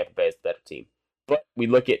look at Tampa Bay as the better team. But we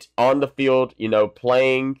look at on the field,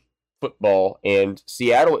 playing football, and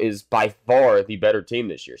Seattle is by far the better team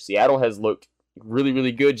this year. Seattle has looked really,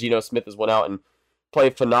 really good. Geno Smith has went out and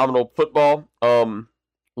played phenomenal football. A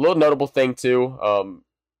little notable thing too,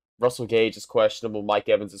 Russell Gage is questionable. Mike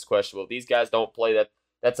Evans is questionable. If these guys don't play,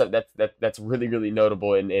 that's really, really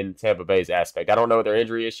notable in Tampa Bay's aspect. I don't know what their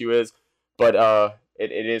injury issue is, but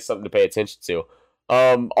it is something to pay attention to.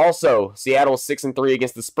 Also, Seattle 6-3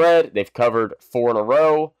 against the spread. They've covered 4 in a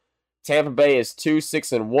row. Tampa Bay is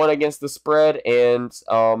 2-6-1 against the spread, and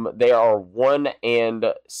they are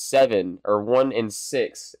 1-7 or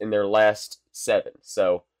 1-6 in their last 7.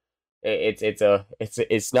 So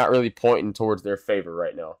it's not really pointing towards their favor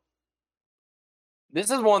right now. This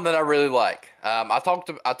is one that I really like. I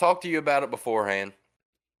talked to you about it beforehand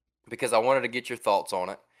because I wanted to get your thoughts on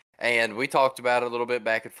it, and we talked about it a little bit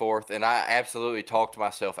back and forth, and I absolutely talked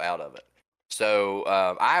myself out of it. So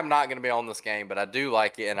I am not going to be on this game, but I do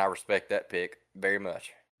like it, and I respect that pick very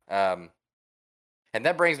much. And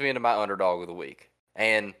that brings me into my underdog of the week.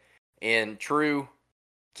 And in true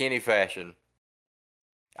Kenny fashion,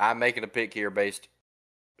 I'm making a pick here based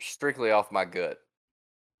strictly off my gut.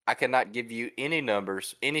 I cannot give you any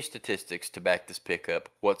numbers, any statistics to back this pick up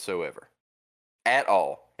whatsoever. At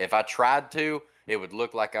all. If I tried to, it would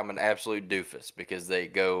look like I'm an absolute doofus because they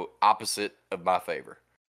go opposite of my favor.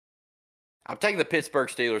 I'm taking the Pittsburgh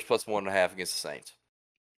Steelers plus 1.5 against the Saints.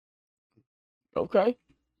 Okay.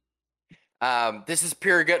 This is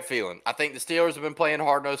pure gut feeling. I think the Steelers have been playing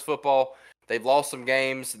hard-nosed football. They've lost some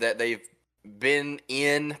games that they've been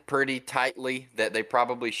in pretty tightly that they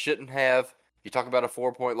probably shouldn't have. You talk about a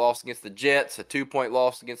 4-point loss against the Jets, a 2-point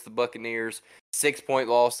loss against the Buccaneers, 6-point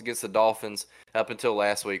loss against the Dolphins up until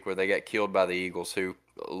last week where they got killed by the Eagles, who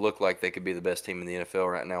look like they could be the best team in the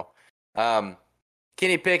NFL right now.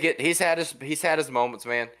 Kenny Pickett, he's had his moments,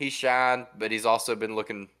 man. He's shined, but he's also been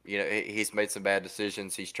looking, he's made some bad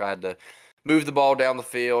decisions. He's tried to move the ball down the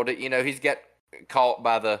field. He's got caught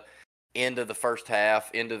by the end of the first half,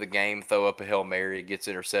 end of the game, throw up a Hail Mary, gets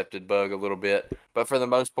intercepted, bug a little bit. But for the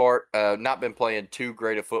most part, not been playing too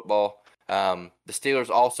great of football. The Steelers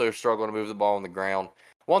also struggle to move the ball on the ground.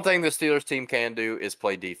 One thing the Steelers team can do is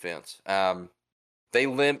play defense.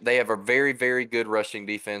 They have a very, very good rushing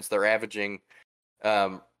defense. They're averaging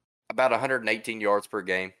about 118 yards per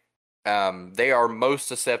game. They are most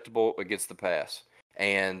susceptible against the pass.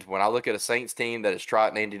 And when I look at a Saints team that is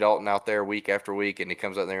trotting Andy Dalton out there week after week, and he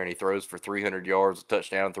comes out there and he throws for 300 yards, a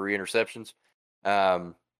touchdown, 3 interceptions,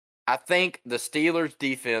 I think the Steelers'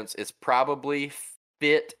 defense is probably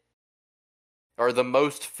fit or the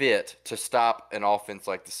most fit to stop an offense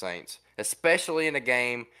like the Saints, especially in a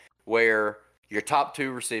game where your top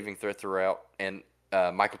 2 receiving threats are out, and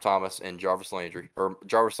Michael Thomas and Jarvis Landry,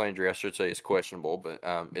 I should say, is questionable, but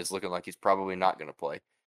it's looking like he's probably not going to play.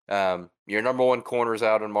 Your number 1 corner is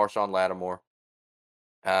out in Marshawn Lattimore.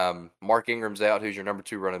 Mark Ingram's out, who's your number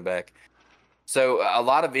 2 running back. So a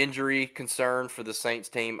lot of injury concern for the Saints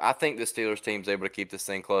team. I think the Steelers team's able to keep this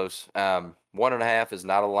thing close. 1.5 is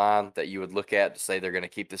not a line that you would look at to say they're going to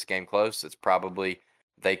keep this game close. It's probably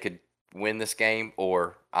they could win this game,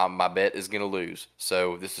 or my bet is going to lose.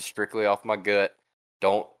 So this is strictly off my gut.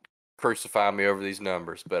 Don't crucify me over these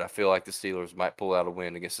numbers, but I feel like the Steelers might pull out a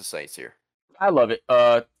win against the Saints here. I love it.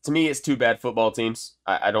 To me, it's 2 bad football teams.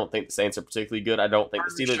 I don't think the Saints are particularly good. I don't think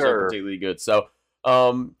the Steelers are particularly good. So,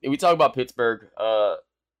 if we talk about Pittsburgh,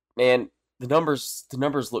 man, the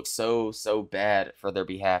numbers look so bad for their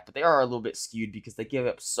behalf, but they are a little bit skewed because they give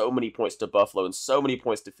up so many points to Buffalo and so many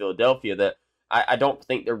points to Philadelphia that I don't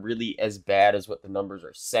think they're really as bad as what the numbers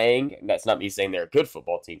are saying. And that's not me saying they're a good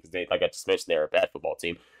football team, because like I just mentioned, they're a bad football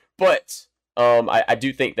team. But I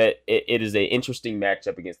do think that it is an interesting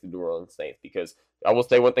matchup against the New Orleans Saints, because I will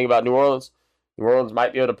say one thing about New Orleans. New Orleans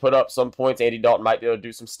might be able to put up some points. Andy Dalton might be able to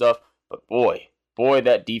do some stuff. But boy,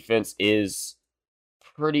 that defense is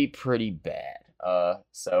pretty bad.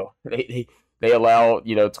 So they allow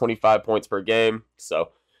 25 points per game.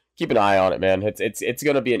 So keep an eye on it, man. It's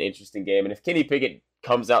going to be an interesting game. And if Kenny Pickett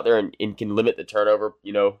comes out there and can limit the turnover,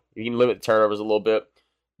 he can limit the turnovers a little bit,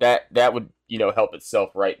 that would help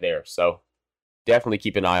itself right there. So definitely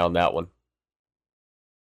keep an eye on that one.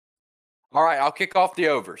 All right, I'll kick off the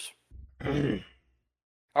overs.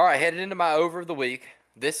 All right, headed into my over of the week.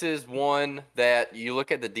 This is one that you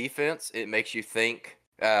look at the defense, it makes you think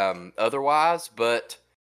otherwise. But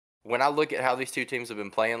when I look at how these two teams have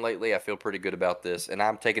been playing lately, I feel pretty good about this. And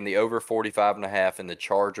I'm taking the over 45.5 in the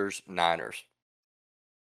Chargers Niners.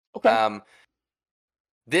 Okay.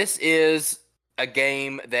 This is a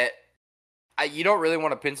game that you don't really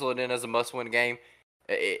want to pencil it in as a must-win game.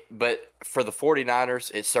 But for the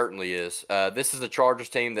 49ers, it certainly is. This is a Chargers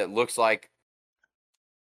team that looks like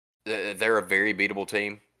they're a very beatable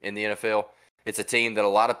team in the NFL. It's a team that a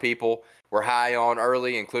lot of people were high on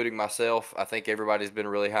early, including myself. I think everybody's been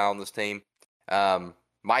really high on this team.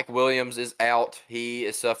 Mike Williams is out. He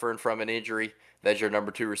is suffering from an injury. That's your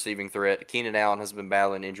number 2 receiving threat. Keenan Allen has been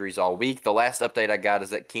battling injuries all week. The last update I got is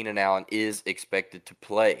that Keenan Allen is expected to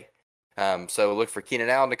play. So look for Keenan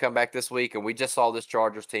Allen to come back this week. And we just saw this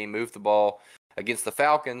Chargers team move the ball against the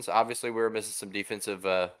Falcons. Obviously, we were missing some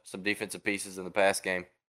defensive pieces in the pass game.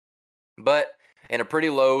 But in a pretty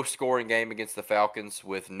low scoring game against the Falcons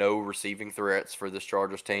with no receiving threats for this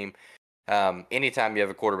Chargers team, anytime you have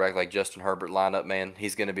a quarterback like Justin Herbert line up, man,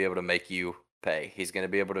 he's going to be able to make you pay. He's going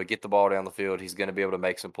to be able to get the ball down the field. He's going to be able to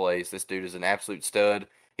make some plays. This dude is an absolute stud.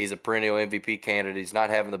 He's a perennial MVP candidate. He's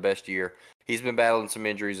not having the best year. He's been battling some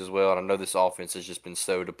injuries as well, and I know this offense has just been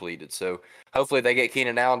so depleted. So hopefully they get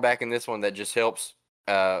Keenan Allen back in this one. That just helps,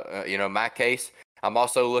 my case. I'm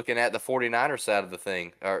also looking at the 49ers side of the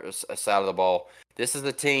thing, or side of the ball. This is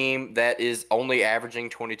a team that is only averaging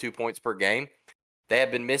 22 points per game. They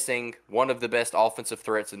have been missing one of the best offensive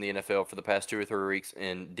threats in the NFL for the past 2 or 3 weeks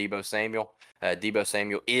in Deebo Samuel. Deebo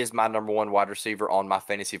Samuel is my number 1 wide receiver on my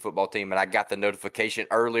fantasy football team, and I got the notification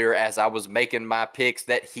earlier as I was making my picks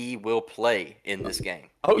that he will play in this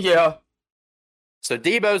game. Oh, yeah. So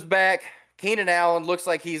Deebo's back. Keenan Allen looks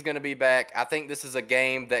like he's going to be back. I think this is a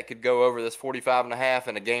game that could go over this 45.5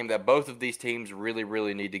 and a game that both of these teams really,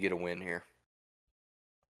 really need to get a win here.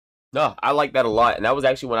 No, I like that a lot. And that was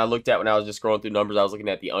actually when I was just scrolling through numbers, I was looking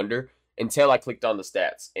at the under until I clicked on the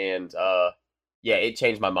stats. And yeah, it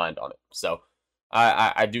changed my mind on it. So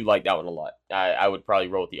I do like that one a lot. I would probably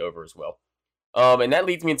roll with the over as well. And that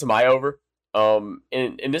leads me into my over. And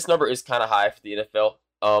this number is kind of high for the NFL.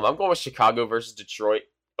 I'm going with Chicago versus Detroit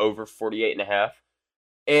over 48.5.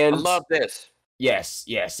 And I love this. Yes.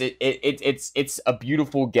 It's a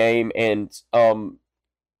beautiful game. And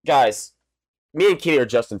guys, me and Kenny are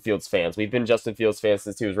Justin Fields fans. We've been Justin Fields fans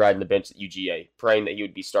since he was riding the bench at UGA, praying that he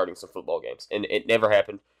would be starting some football games. And it never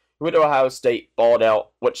happened. He went to Ohio State, balled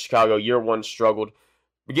out, went to Chicago, year 1 struggled.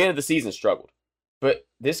 Beginning of the season struggled. But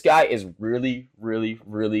this guy is really, really,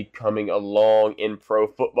 really coming along in pro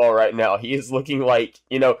football right now. He is looking like,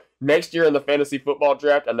 next year in the fantasy football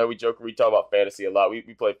draft, I know we talk about fantasy a lot. We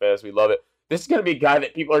play fantasy, we love it. This is going to be a guy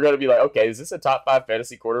that people are going to be like, okay, is this a top 5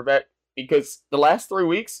 fantasy quarterback? Because the last 3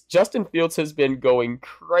 weeks, Justin Fields has been going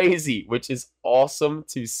crazy, which is awesome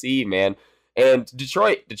to see, man. And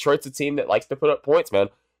Detroit's a team that likes to put up points, man.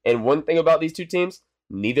 And one thing about these two teams,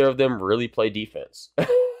 neither of them really play defense.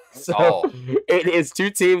 So it is two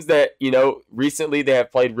teams that, recently they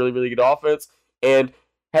have played really, really good offense and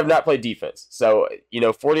have not played defense. So,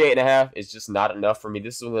 48.5 is just not enough for me.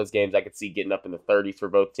 This is one of those games I could see getting up in the 30s for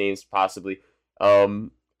both teams, possibly.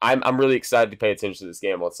 I'm really excited to pay attention to this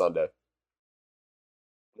game on Sunday.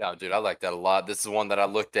 Yeah, dude, I like that a lot. This is one that I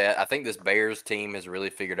looked at. I think this Bears team has really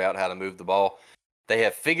figured out how to move the ball. They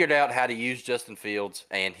have figured out how to use Justin Fields,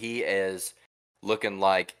 and he is looking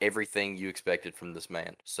like everything you expected from this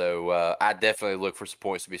man. So I definitely look for some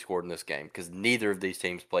points to be scored in this game because neither of these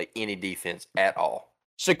teams play any defense at all.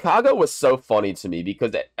 Chicago was so funny to me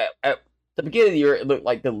because at the beginning of the year, it looked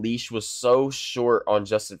like the leash was so short on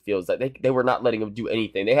Justin Fields that they were not letting him do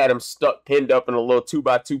anything. They had him pinned up in a little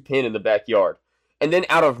 2x2 pin in the backyard. And then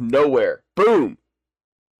out of nowhere, boom,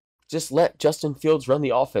 just let Justin Fields run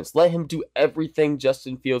the offense. Let him do everything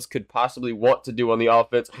Justin Fields could possibly want to do on the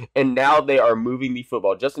offense. And now they are moving the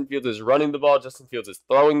football. Justin Fields is running the ball. Justin Fields is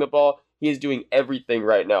throwing the ball. He is doing everything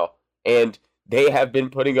right now. And they have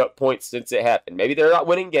been putting up points since it happened. Maybe they're not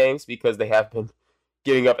winning games because they have been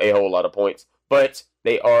giving up a whole lot of points. But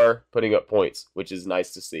they are putting up points, which is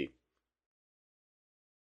nice to see.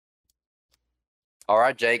 All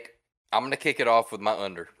right, Jake. I'm going to kick it off with my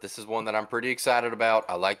under. This is one that I'm pretty excited about.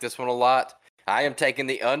 I like this one a lot. I am taking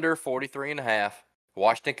the under 43.5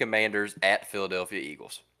 Washington Commanders at Philadelphia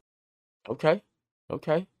Eagles. Okay.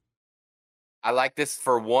 I like this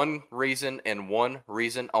for one reason and one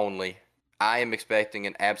reason only. I am expecting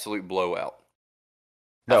an absolute blowout.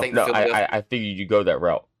 I figured you'd go that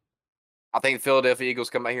route. I think the Philadelphia Eagles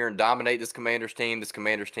come out here and dominate this Commanders team. This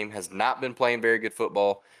Commanders team has not been playing very good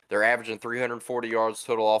football. They're averaging 340 yards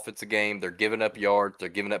total offense a game. They're giving up yards. They're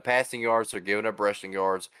giving up passing yards. They're giving up rushing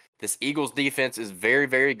yards. This Eagles defense is very,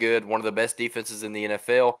 very good. One of the best defenses in the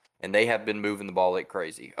NFL, and they have been moving the ball like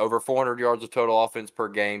crazy. Over 400 yards of total offense per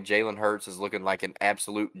game. Jalen Hurts is looking like an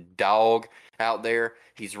absolute dog out there.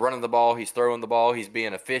 He's running the ball. He's throwing the ball. He's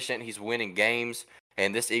being efficient. He's winning games.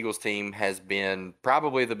 And this Eagles team has been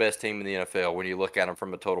probably the best team in the NFL when you look at them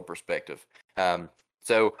from a total perspective.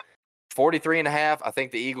 So 43.5, I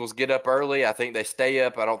think the Eagles get up early. I think they stay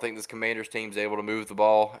up. I don't think this Commanders team is able to move the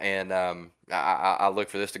ball. And I look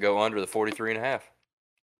for this to go under the 43.5.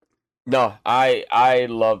 No, I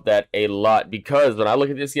love that a lot because when I look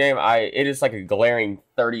at this game, it is like a glaring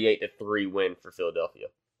 38-3 win for Philadelphia.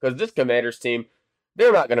 Because this Commanders team,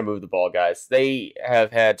 they're not going to move the ball, guys. They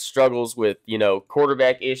have had struggles with,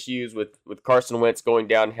 quarterback issues, with Carson Wentz going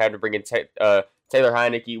down and having to bring in Taylor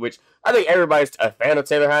Heineke, which I think everybody's a fan of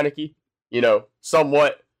Taylor Heineke,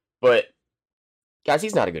 somewhat. But, guys,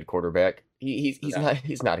 he's not a good quarterback. He's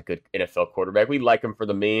not a good NFL quarterback. We like him for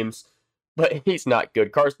the memes, but he's not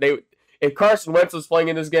good. If Carson Wentz was playing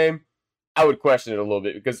in this game, I would question it a little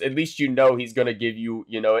bit because at least he's going to give you,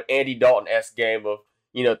 an Andy Dalton-esque game of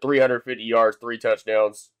 350 yards, 3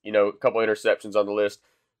 touchdowns, a couple interceptions on the list.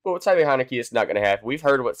 But with Taylor Heineke, it's not going to happen. We've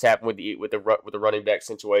heard what's happened with the running back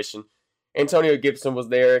situation. Antonio Gibson was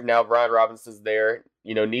there. Now Brian Robinson's there.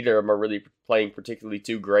 Neither of them are really playing particularly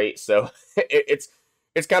too great. So it's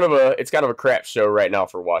kind of a crap show right now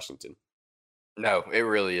for Washington. No, it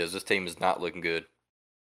really is. This team is not looking good.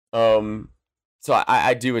 So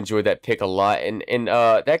I do enjoy that pick a lot, and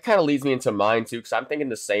that kind of leads me into mine too, because I'm thinking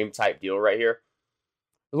the same type deal right here.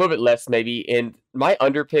 A little bit less maybe, and my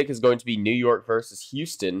under pick is going to be New York versus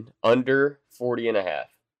Houston under 40.5.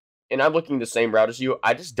 And I'm looking the same route as you.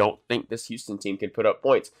 I just don't think this Houston team can put up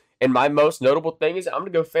points. And my most notable thing is I'm going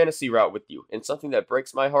to go fantasy route with you, and something that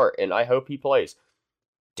breaks my heart, and I hope he plays.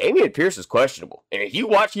 Dameon Pierce is questionable. And if you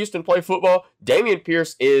watch Houston play football, Dameon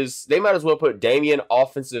Pierce they might as well put Dameon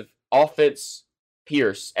Offense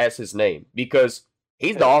Pierce as his name because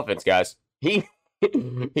he's the offense, guys. He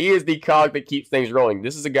is the cog that keeps things rolling.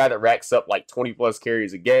 This is a guy that racks up like 20 plus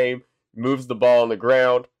carries a game, moves the ball on the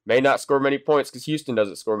ground, may not score many points because Houston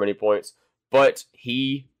doesn't score many points, but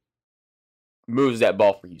he moves that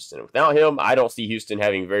ball for Houston. Without him, I don't see Houston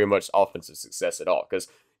having very much offensive success at all because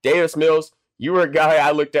Davis Mills, you were a guy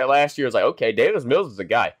I looked at last year. I was like, okay, Davis Mills is a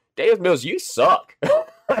guy. Davis Mills, you suck.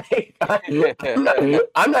 I'm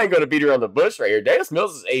not going to beat around the bush right here. Davis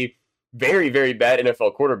Mills is a very, very bad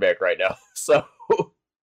NFL quarterback right now. So,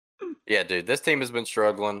 yeah, dude, this team has been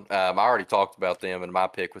struggling. I already talked about them in my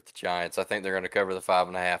pick with the Giants. I think they're going to cover the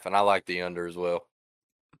 5.5, and I like the under as well.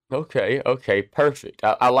 Okay, perfect.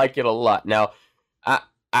 I like it a lot. Now,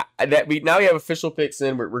 we have official picks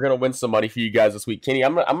in. We're gonna win some money for you guys this week, Kenny.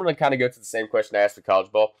 I'm gonna kind of go to the same question I asked for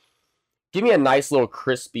college ball. Give me a nice little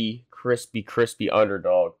crispy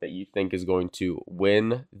underdog that you think is going to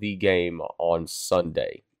win the game on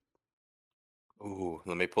Sunday. Ooh,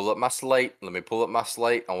 let me pull up my slate.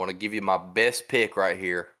 I want to give you my best pick right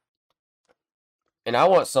here. And I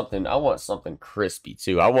want something crispy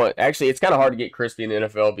too. It's kind of hard to get crispy in the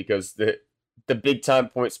NFL because the big time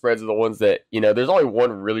point spreads are the ones that, there's only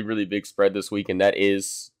one really, really big spread this week, and that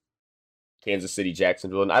is Kansas City,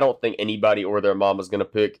 Jacksonville. And I don't think anybody or their mom is going to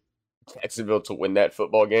pick Jacksonville to win that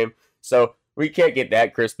football game. So we can't get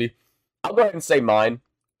that crispy. I'll go ahead and say mine.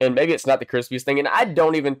 And maybe it's not the crispiest thing, and I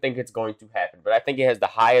don't even think it's going to happen, but I think it has the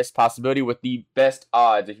highest possibility with the best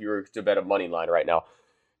odds if you were to bet a money line right now.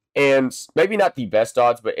 And maybe not the best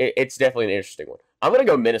odds, but it's definitely an interesting one. I'm going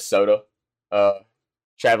to go Minnesota,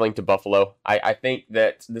 traveling to Buffalo. I think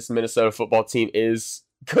that this Minnesota football team is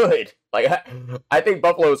good. I think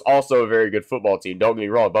Buffalo is also a very good football team. Don't get me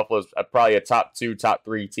wrong. Buffalo is probably a top 2, top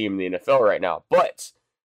 3 team in the NFL right now. But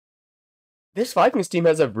this Vikings team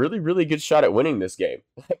has a really, really good shot at winning this game.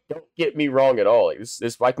 Don't get me wrong at all.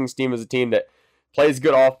 This Vikings team is a team that plays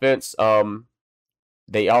good offense.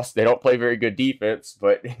 They don't play very good defense,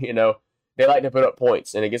 but they like to put up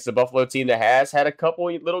points. And against the Buffalo team that has had a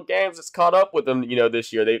couple little games that's caught up with them,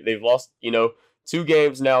 this year they've lost 2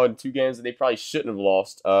 games now, and 2 games that they probably shouldn't have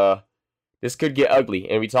lost. This could get ugly.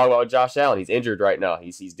 And we talk about Josh Allen. He's injured right now.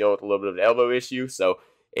 He's dealing with a little bit of an elbow issue. So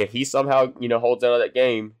if he somehow holds out of that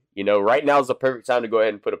game, right now is the perfect time to go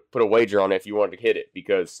ahead and put a wager on it if you wanted to hit it,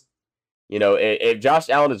 because if Josh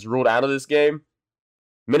Allen is ruled out of this game,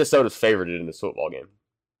 Minnesota's favored in this football game.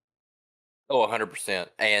 Oh, 100%.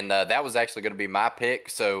 And that was actually going to be my pick.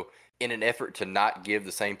 So in an effort to not give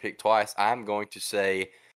the same pick twice, I'm going to say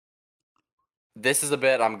This is a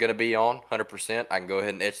bet I'm going to be on 100%. I can go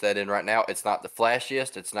ahead and etch that in right now. It's not the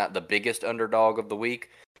flashiest. It's not the biggest underdog of the week,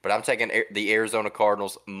 but I'm taking the Arizona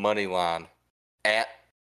Cardinals money line at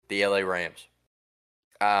the LA Rams.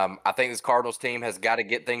 I think this Cardinals team has got to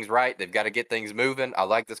get things right. They've got to get things moving. I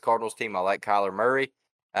like this Cardinals team. I like Kyler Murray.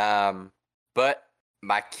 But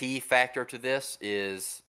my key factor to this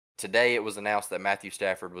is today it was announced that Matthew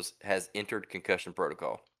Stafford has entered concussion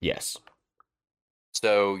protocol. Yes.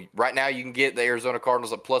 So right now you can get the Arizona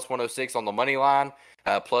Cardinals at plus 106 on the money line,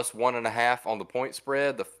 plus 1.5 on the point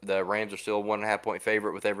spread. The Rams are still a 1.5 point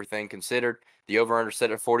favorite with everything considered. The over-under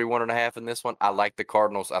set at 41.5 in this one. I like the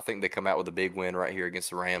Cardinals. I think they come out with a big win right here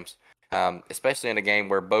against the Rams, especially in a game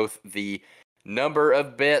where both the number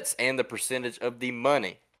of bets and the percentage of the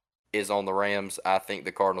money is on the Rams. I think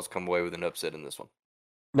the Cardinals come away with an upset in this one.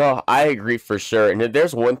 No, I agree for sure. And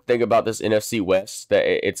there's one thing about this NFC West that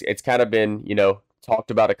it's kind of been,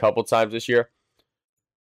 talked about a couple times this year.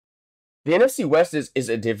 The NFC West is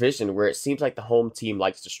a division where it seems like the home team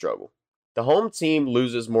likes to struggle. The home team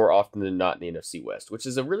loses more often than not in the NFC West, which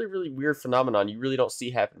is a really, really weird phenomenon you really don't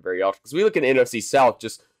see happen very often. Because we look at the NFC South,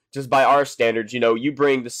 just by our standards, you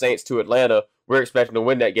bring the Saints to Atlanta, we're expecting to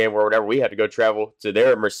win that game, or whatever. We have to go travel to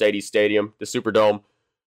their Mercedes Stadium, the Superdome.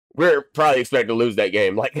 We're probably expecting to lose that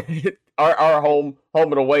game. Like our home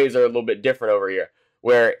and aways are a little bit different over here.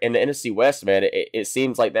 Where in the NFC West, man, it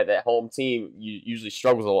seems like that home team usually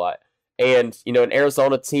struggles a lot. And, an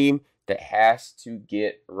Arizona team that has to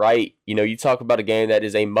get right. You talk about a game that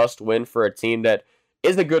is a must-win for a team that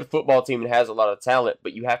is a good football team and has a lot of talent,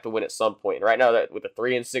 but you have to win at some point. And right now, that with a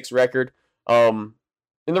 3-6 record, and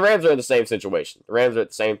the Rams are in the same situation. The Rams are at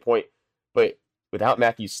the same point, but without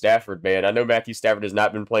Matthew Stafford, man, I know Matthew Stafford has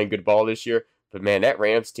not been playing good ball this year, but man, that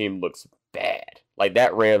Rams team looks bad. Like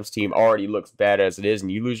that Rams team already looks bad as it is,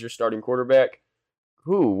 and you lose your starting quarterback.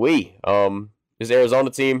 Hoo-wee. This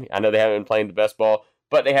Arizona team, I know they haven't been playing the best ball,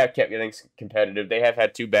 but they have kept getting competitive. They have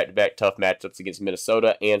had 2 back-to-back tough matchups against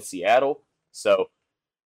Minnesota and Seattle. So,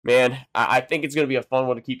 man, I think it's going to be a fun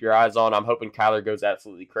one to keep your eyes on. I'm hoping Kyler goes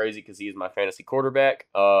absolutely crazy because he is my fantasy quarterback.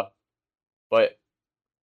 But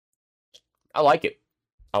I like it.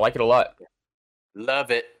 I like it a lot.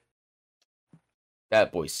 Love it.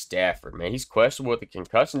 That boy Stafford, man, he's questionable with a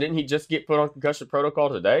concussion. Didn't he just get put on concussion protocol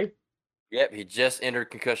today? Yep, he just entered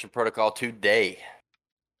concussion protocol today.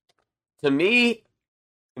 To me,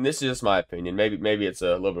 and this is just my opinion, maybe it's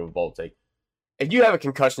a little bit of a bold take. If you have a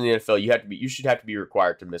concussion in the NFL, you should have to be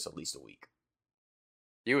required to miss at least a week.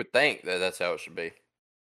 You would think that that's how it should be.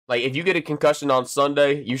 Like, if you get a concussion on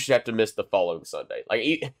Sunday, you should have to miss the following Sunday.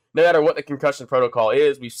 Like, no matter what the concussion protocol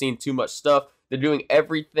is, we've seen too much stuff. They're doing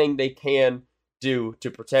everything they can do to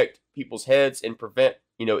protect people's heads and prevent,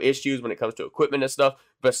 issues when it comes to equipment and stuff,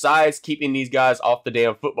 besides keeping these guys off the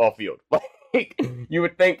damn football field. Like, you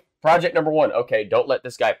would think project number 1, okay, don't let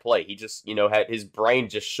this guy play. He just, had his brain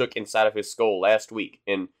just shook inside of his skull last week.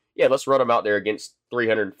 And yeah, let's run him out there against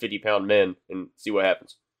 350-pound men and see what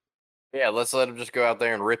happens. Yeah, let's let him just go out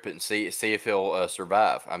there and rip it and see if he'll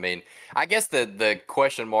survive. I mean, I guess the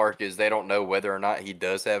question mark is they don't know whether or not he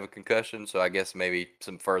does have a concussion. So I guess maybe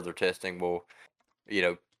some further testing will,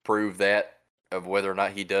 prove that of whether or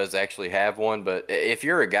not he does actually have one. But if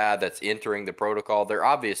you're a guy that's entering the protocol, they're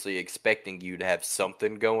obviously expecting you to have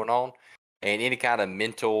something going on. And any kind of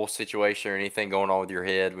mental situation or anything going on with your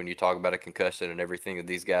head when you talk about a concussion and everything that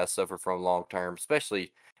these guys suffer from long term,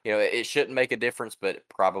 especially, it shouldn't make a difference, but it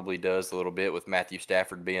probably does a little bit with Matthew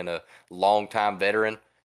Stafford being a longtime veteran.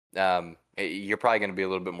 You're probably going to be a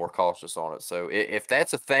little bit more cautious on it. So if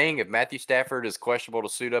that's a thing, if Matthew Stafford is questionable to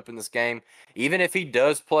suit up in this game, even if he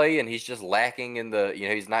does play and he's just lacking in the,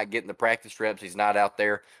 he's not getting the practice reps, he's not out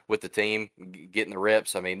there with the team getting the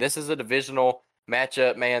reps. I mean, this is a divisional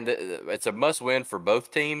matchup, man. It's a must win for both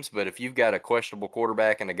teams. But if you've got a questionable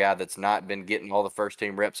quarterback and a guy that's not been getting all the first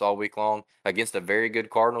team reps all week long against a very good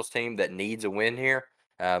Cardinals team that needs a win here,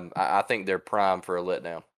 I think they're primed for a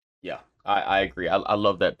letdown. Yeah, I agree. I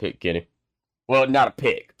love that pick, Kenny. Well, not a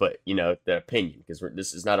pick, but, the opinion, because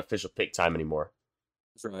this is not official pick time anymore.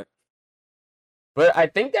 That's right. But I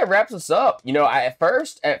think that wraps us up. At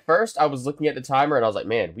first, I was looking at the timer and I was like,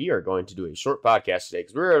 man, we are going to do a short podcast today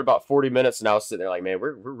because we were at about 40 minutes and I was sitting there like, man,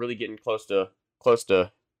 we're really getting close to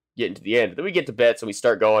getting to the end. But then we get to bets and we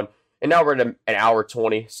start going, and now we're at an hour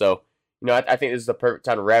 20. So, I think this is the perfect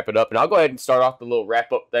time to wrap it up. And I'll go ahead and start off the little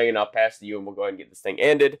wrap up thing and I'll pass to you and we'll go ahead and get this thing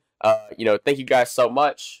ended. Thank you guys so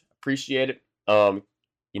much. Appreciate it.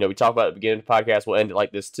 We talked about at the beginning of the podcast. We'll end it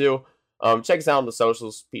like this too. Check us out on the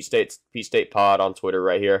socials, Peach State Pod on Twitter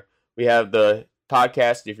right here. We have the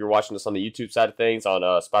podcast, if you're watching us on the YouTube side of things, on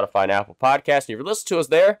Spotify and Apple Podcasts. And if you're listening to us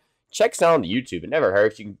there, check us out on the YouTube. It never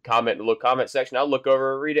hurts. You can comment in the little comment section. I'll look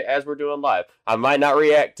over and read it as we're doing live. I might not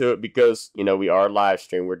react to it because, we are live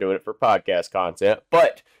stream. We're doing it for podcast content,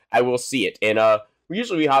 but I will see it. And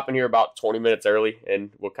we hop in here about 20 minutes early,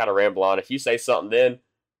 and we'll kind of ramble on. If you say something then,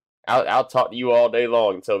 I'll talk to you all day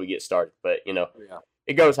long until we get started. But,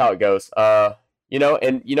 it goes how it goes. Find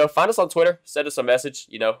us on Twitter. Send us a message.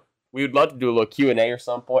 We would love to do a little Q&A or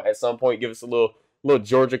some point. At some point, give us a little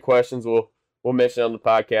Georgia questions. We'll mention it on the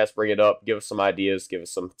podcast, bring it up, give us some ideas, give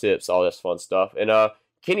us some tips, all this fun stuff. And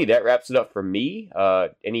Kenny, that wraps it up for me.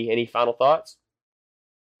 Any final thoughts?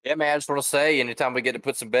 Yeah, man, I just want to say, anytime we get to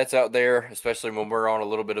put some bets out there, especially when we're on a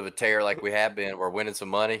little bit of a tear like we have been, we're winning some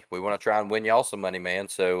money. We want to try and win y'all some money, man.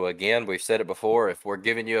 So, again, we've said it before. If we're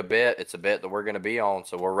giving you a bet, it's a bet that we're going to be on.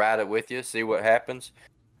 So, we'll ride it with you, see what happens.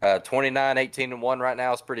 29, 18, and 1 right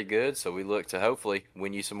now is pretty good. So, we look to hopefully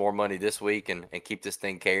win you some more money this week and keep this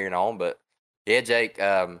thing carrying on. But, yeah, Jake,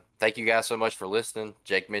 thank you guys so much for listening.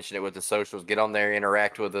 Jake mentioned it with the socials. Get on there,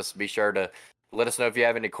 interact with us. Be sure to let us know if you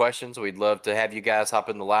have any questions. We'd love to have you guys hop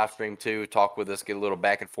in the live stream too, talk with us, get a little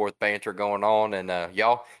back and forth banter going on. And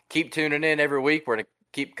y'all keep tuning in every week. We're going to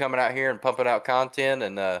keep coming out here and pumping out content.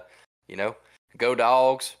 And, go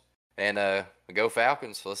Dogs and go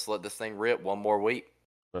Falcons. Let's let this thing rip one more week.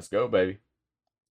 Let's go, baby.